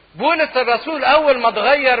 بولس الرسول أول ما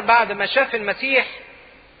اتغير بعد ما شاف المسيح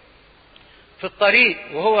في الطريق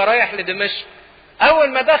وهو رايح لدمشق، أول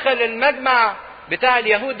ما دخل المجمع بتاع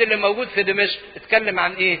اليهود اللي موجود في دمشق اتكلم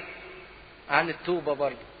عن إيه؟ عن التوبة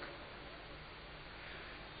برضه.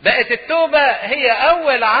 بقت التوبة هي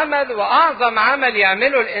أول عمل وأعظم عمل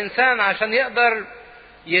يعمله الإنسان عشان يقدر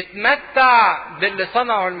يتمتع باللي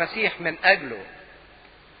صنعه المسيح من أجله.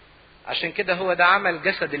 عشان كده هو ده عمل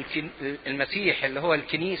جسد المسيح اللي هو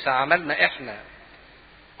الكنيسة، عملنا إحنا.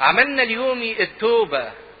 عملنا اليومي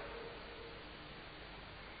التوبة،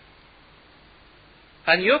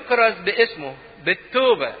 أن يكرز باسمه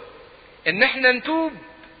بالتوبة، إن إحنا نتوب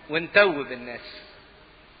ونتوب الناس.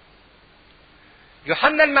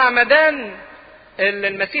 يوحنا المعمدان اللي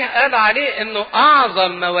المسيح قال عليه إنه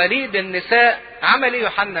أعظم مواليد النساء، عمل إيه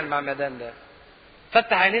يوحنا المعمدان ده؟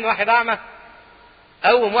 فتح عينين واحد أعمى،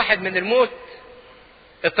 قوم واحد من الموت،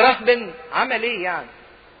 اترهبن، عمل إيه يعني؟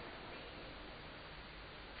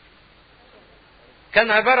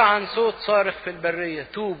 كان عبارة عن صوت صارخ في البرية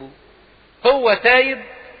توبوا. هو تايب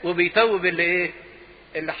وبيتوب اللي إيه؟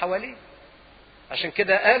 اللي حواليه. عشان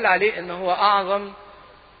كده قال عليه إنه هو أعظم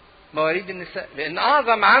مواليد النساء، لأن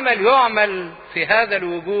أعظم عمل يعمل في هذا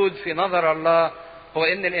الوجود في نظر الله هو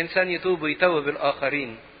إن الإنسان يتوب ويتوب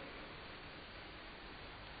الآخرين.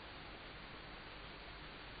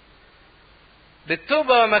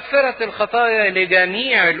 بالتوبة ومغفرة الخطايا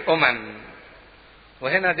لجميع الأمم.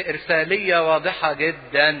 وهنا دي إرسالية واضحة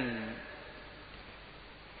جدا،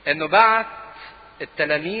 إنه بعت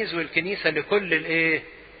التلاميذ والكنيسة لكل الإيه؟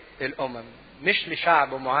 الأمم، مش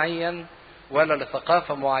لشعب معين ولا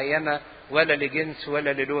لثقافة معينة ولا لجنس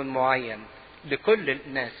ولا للون معين، لكل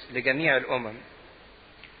الناس، لجميع الأمم.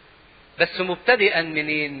 بس مبتدئا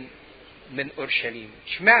منين؟ من أورشليم.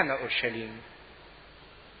 اشمعنى أورشليم؟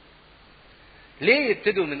 ليه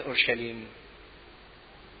يبتدوا من أورشليم؟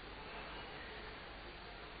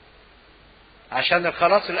 عشان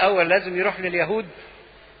الخلاص الأول لازم يروح لليهود؟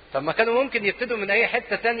 طب ما كانوا ممكن يبتدوا من أي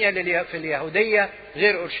حتة تانية في اليهودية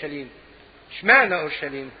غير أورشليم. اشمعنى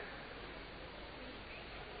أورشليم؟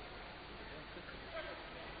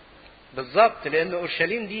 بالظبط، لأن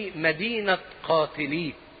أورشليم دي مدينة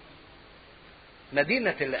قاتليه،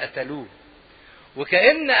 مدينة اللي قتلوه.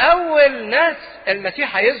 وكأن أول ناس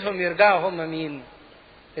المسيح عايزهم يرجعوا هم مين؟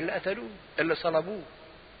 اللي قتلوه، اللي صلبوه.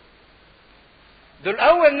 دول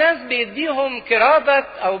أول ناس بيديهم كرادة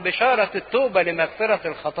أو بشارة التوبة لمغفرة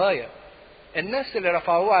الخطايا. الناس اللي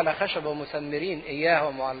رفعوه على خشبة ومسمرين إياه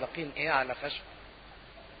ومعلقين إياه على خشبة.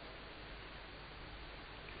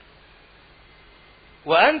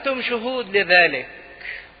 وأنتم شهود لذلك.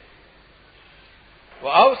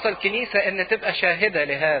 وأوصى الكنيسة أن تبقى شاهدة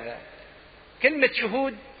لهذا. كلمة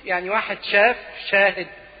شهود يعني واحد شاهد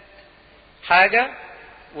حاجة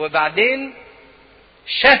وبعدين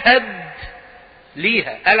شهد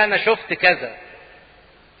ليها، قال أنا شفت كذا.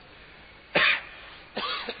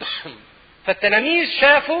 فالتلاميذ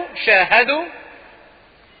شافوا، شاهدوا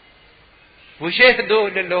وشهدوا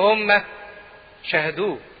للي هم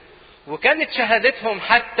شاهدوه، وكانت شهادتهم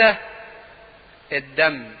حتى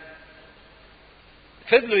الدم.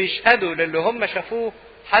 فضلوا يشهدوا للي هم شافوه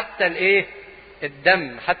حتى الايه؟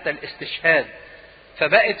 الدم، حتى الاستشهاد.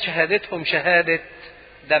 فبقت شهادتهم شهادة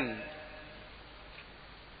دم.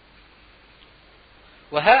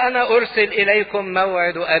 وها أنا أرسل إليكم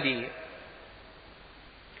موعد أبي.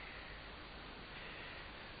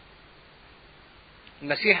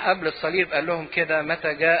 المسيح قبل الصليب قال لهم كده: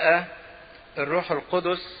 متى جاء الروح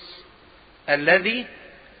القدس الذي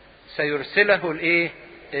سيرسله الايه؟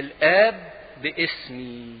 الآب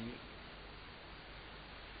باسمي.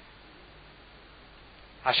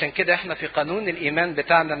 عشان كده احنا في قانون الإيمان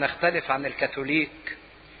بتاعنا نختلف عن الكاثوليك.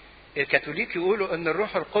 الكاثوليك يقولوا ان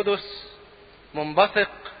الروح القدس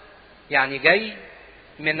منبثق، يعني جاي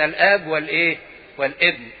من الآب والايه؟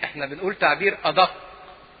 والابن. احنا بنقول تعبير أدق،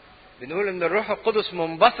 بنقول ان الروح القدس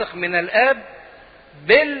منبثق من الآب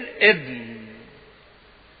بالابن،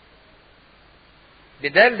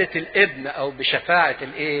 بدالة الابن او بشفاعة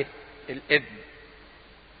الايه؟ الابن.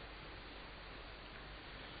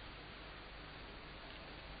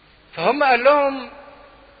 فهم قال لهم: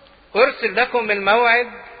 ارسل لكم الموعد،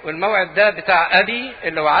 والموعد ده بتاع ابي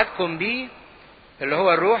اللي وعدكم بيه، اللي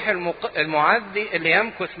هو الروح المعزي اللي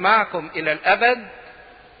يمكث معكم الى الابد.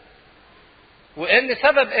 وان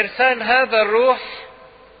سبب ارسال هذا الروح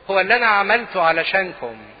هو اللي انا عملته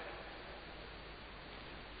علشانكم.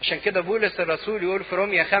 عشان كده بولس الرسول يقول في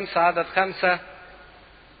رومية 5:5: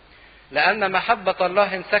 لأن محبة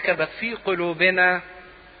الله انسكبت في قلوبنا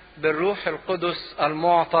بالروح القدس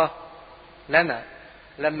المعطى لنا.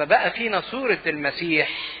 لما بقى فينا صورة المسيح،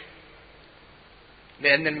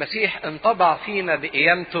 لأن المسيح انطبع فينا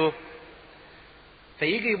بقيامته،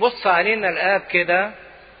 فيجي يبص علينا الآب كده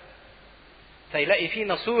فيلاقي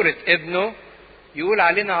فينا صورة ابنه، يقول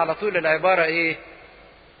علينا على طول العبارة ايه؟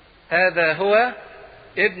 هذا هو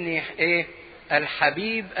ابني ايه؟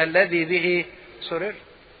 الحبيب الذي به سررت.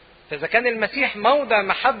 فإذا كان المسيح موضع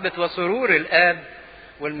محبة وسرور الآب،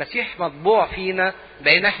 والمسيح مطبوع فينا،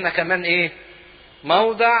 بقينا احنا كمان ايه؟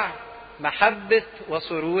 موضع محبة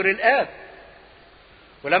وسرور الآب.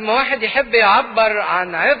 ولما واحد يحب يعبر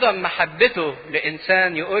عن عظم محبته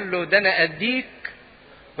لإنسان يقول له: ده أنا أديك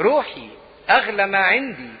روحي أغلى ما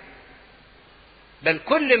عندي، بل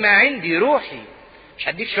كل ما عندي روحي، مش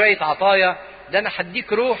هديك شوية عطايا، ده أنا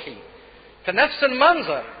هديك روحي. فنفس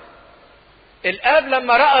المنظر الآب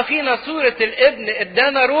لما رأى فينا صورة الابن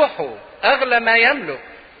ادانا روحه أغلى ما يملك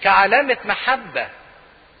كعلامة محبة،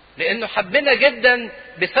 لأنه حبنا جدا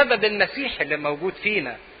بسبب المسيح اللي موجود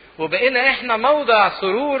فينا، وبقينا احنا موضع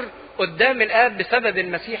سرور قدام الآب بسبب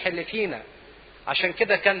المسيح اللي فينا. عشان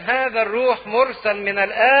كده كان هذا الروح مرسل من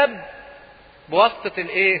الآب بواسطة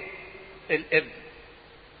الايه؟ الابن.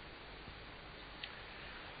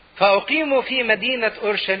 فأقيموا في مدينة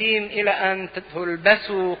أورشليم إلى أن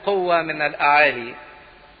تلبسوا قوة من الأعالي.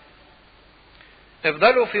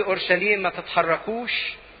 افضلوا في أورشليم، ما تتحركوش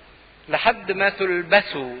لحد ما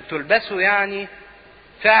تلبسوا. تلبسوا يعني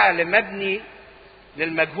فعل مبني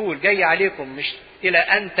للمجهول جاي عليكم، مش إلى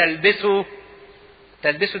أن تلبسوا.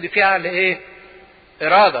 تلبسوا دي فعل إيه؟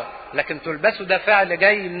 إرادة، لكن تلبسوا ده فعل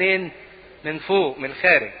جاي منين؟ من فوق، من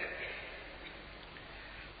الخارج.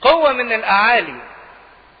 قوة من الأعالي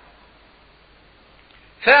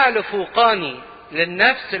فعل فوقاني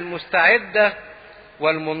للنفس المستعدة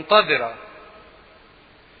والمنتظرة.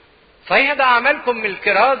 صحيح ده عملكم من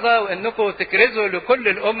الكرازة وانكم تكرزوا لكل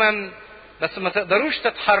الامم، بس ما تقدروش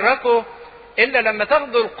تتحركوا الا لما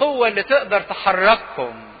تاخدوا القوة اللي تقدر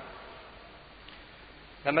تحرككم.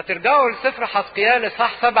 لما ترجعوا لسفر حزقيال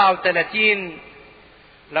اصحاح 37،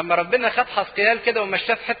 لما ربنا خد حزقيال كده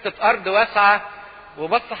ومشاه في حتة ارض واسعة،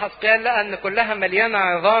 وبص حزقيال لقى ان كلها مليانة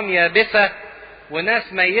عظام يابسة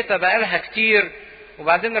وناس ميتة بقالها كتير،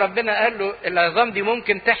 وبعدين ربنا قال له العظام دي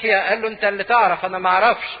ممكن تحيا؟ قال له انت اللي تعرف، انا ما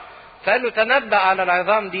اعرفش. فقال له تنبأ على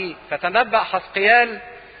العظام دي. فتنبأ حزقيال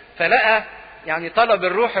فلقى، يعني طلب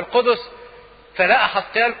الروح القدس، فلقى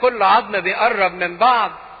حزقيال كل عظم بيقرب من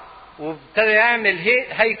بعض، وابتدى يعمل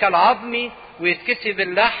هيكل عظمي ويتكسي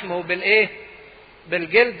باللحم وبالايه؟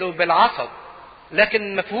 بالجلد وبالعصب،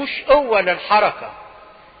 لكن ما فيهوش قوة للحركة.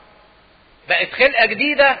 بقت خلقة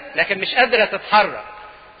جديدة لكن مش قادرة تتحرك.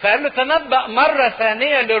 فقال له تنبأ مرة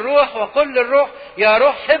ثانية للروح وقل للروح يا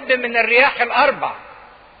روح هب من الرياح الأربع.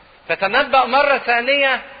 فتنبأ مرة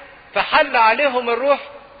ثانية فحل عليهم الروح،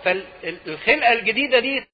 فالخلقة الجديدة دي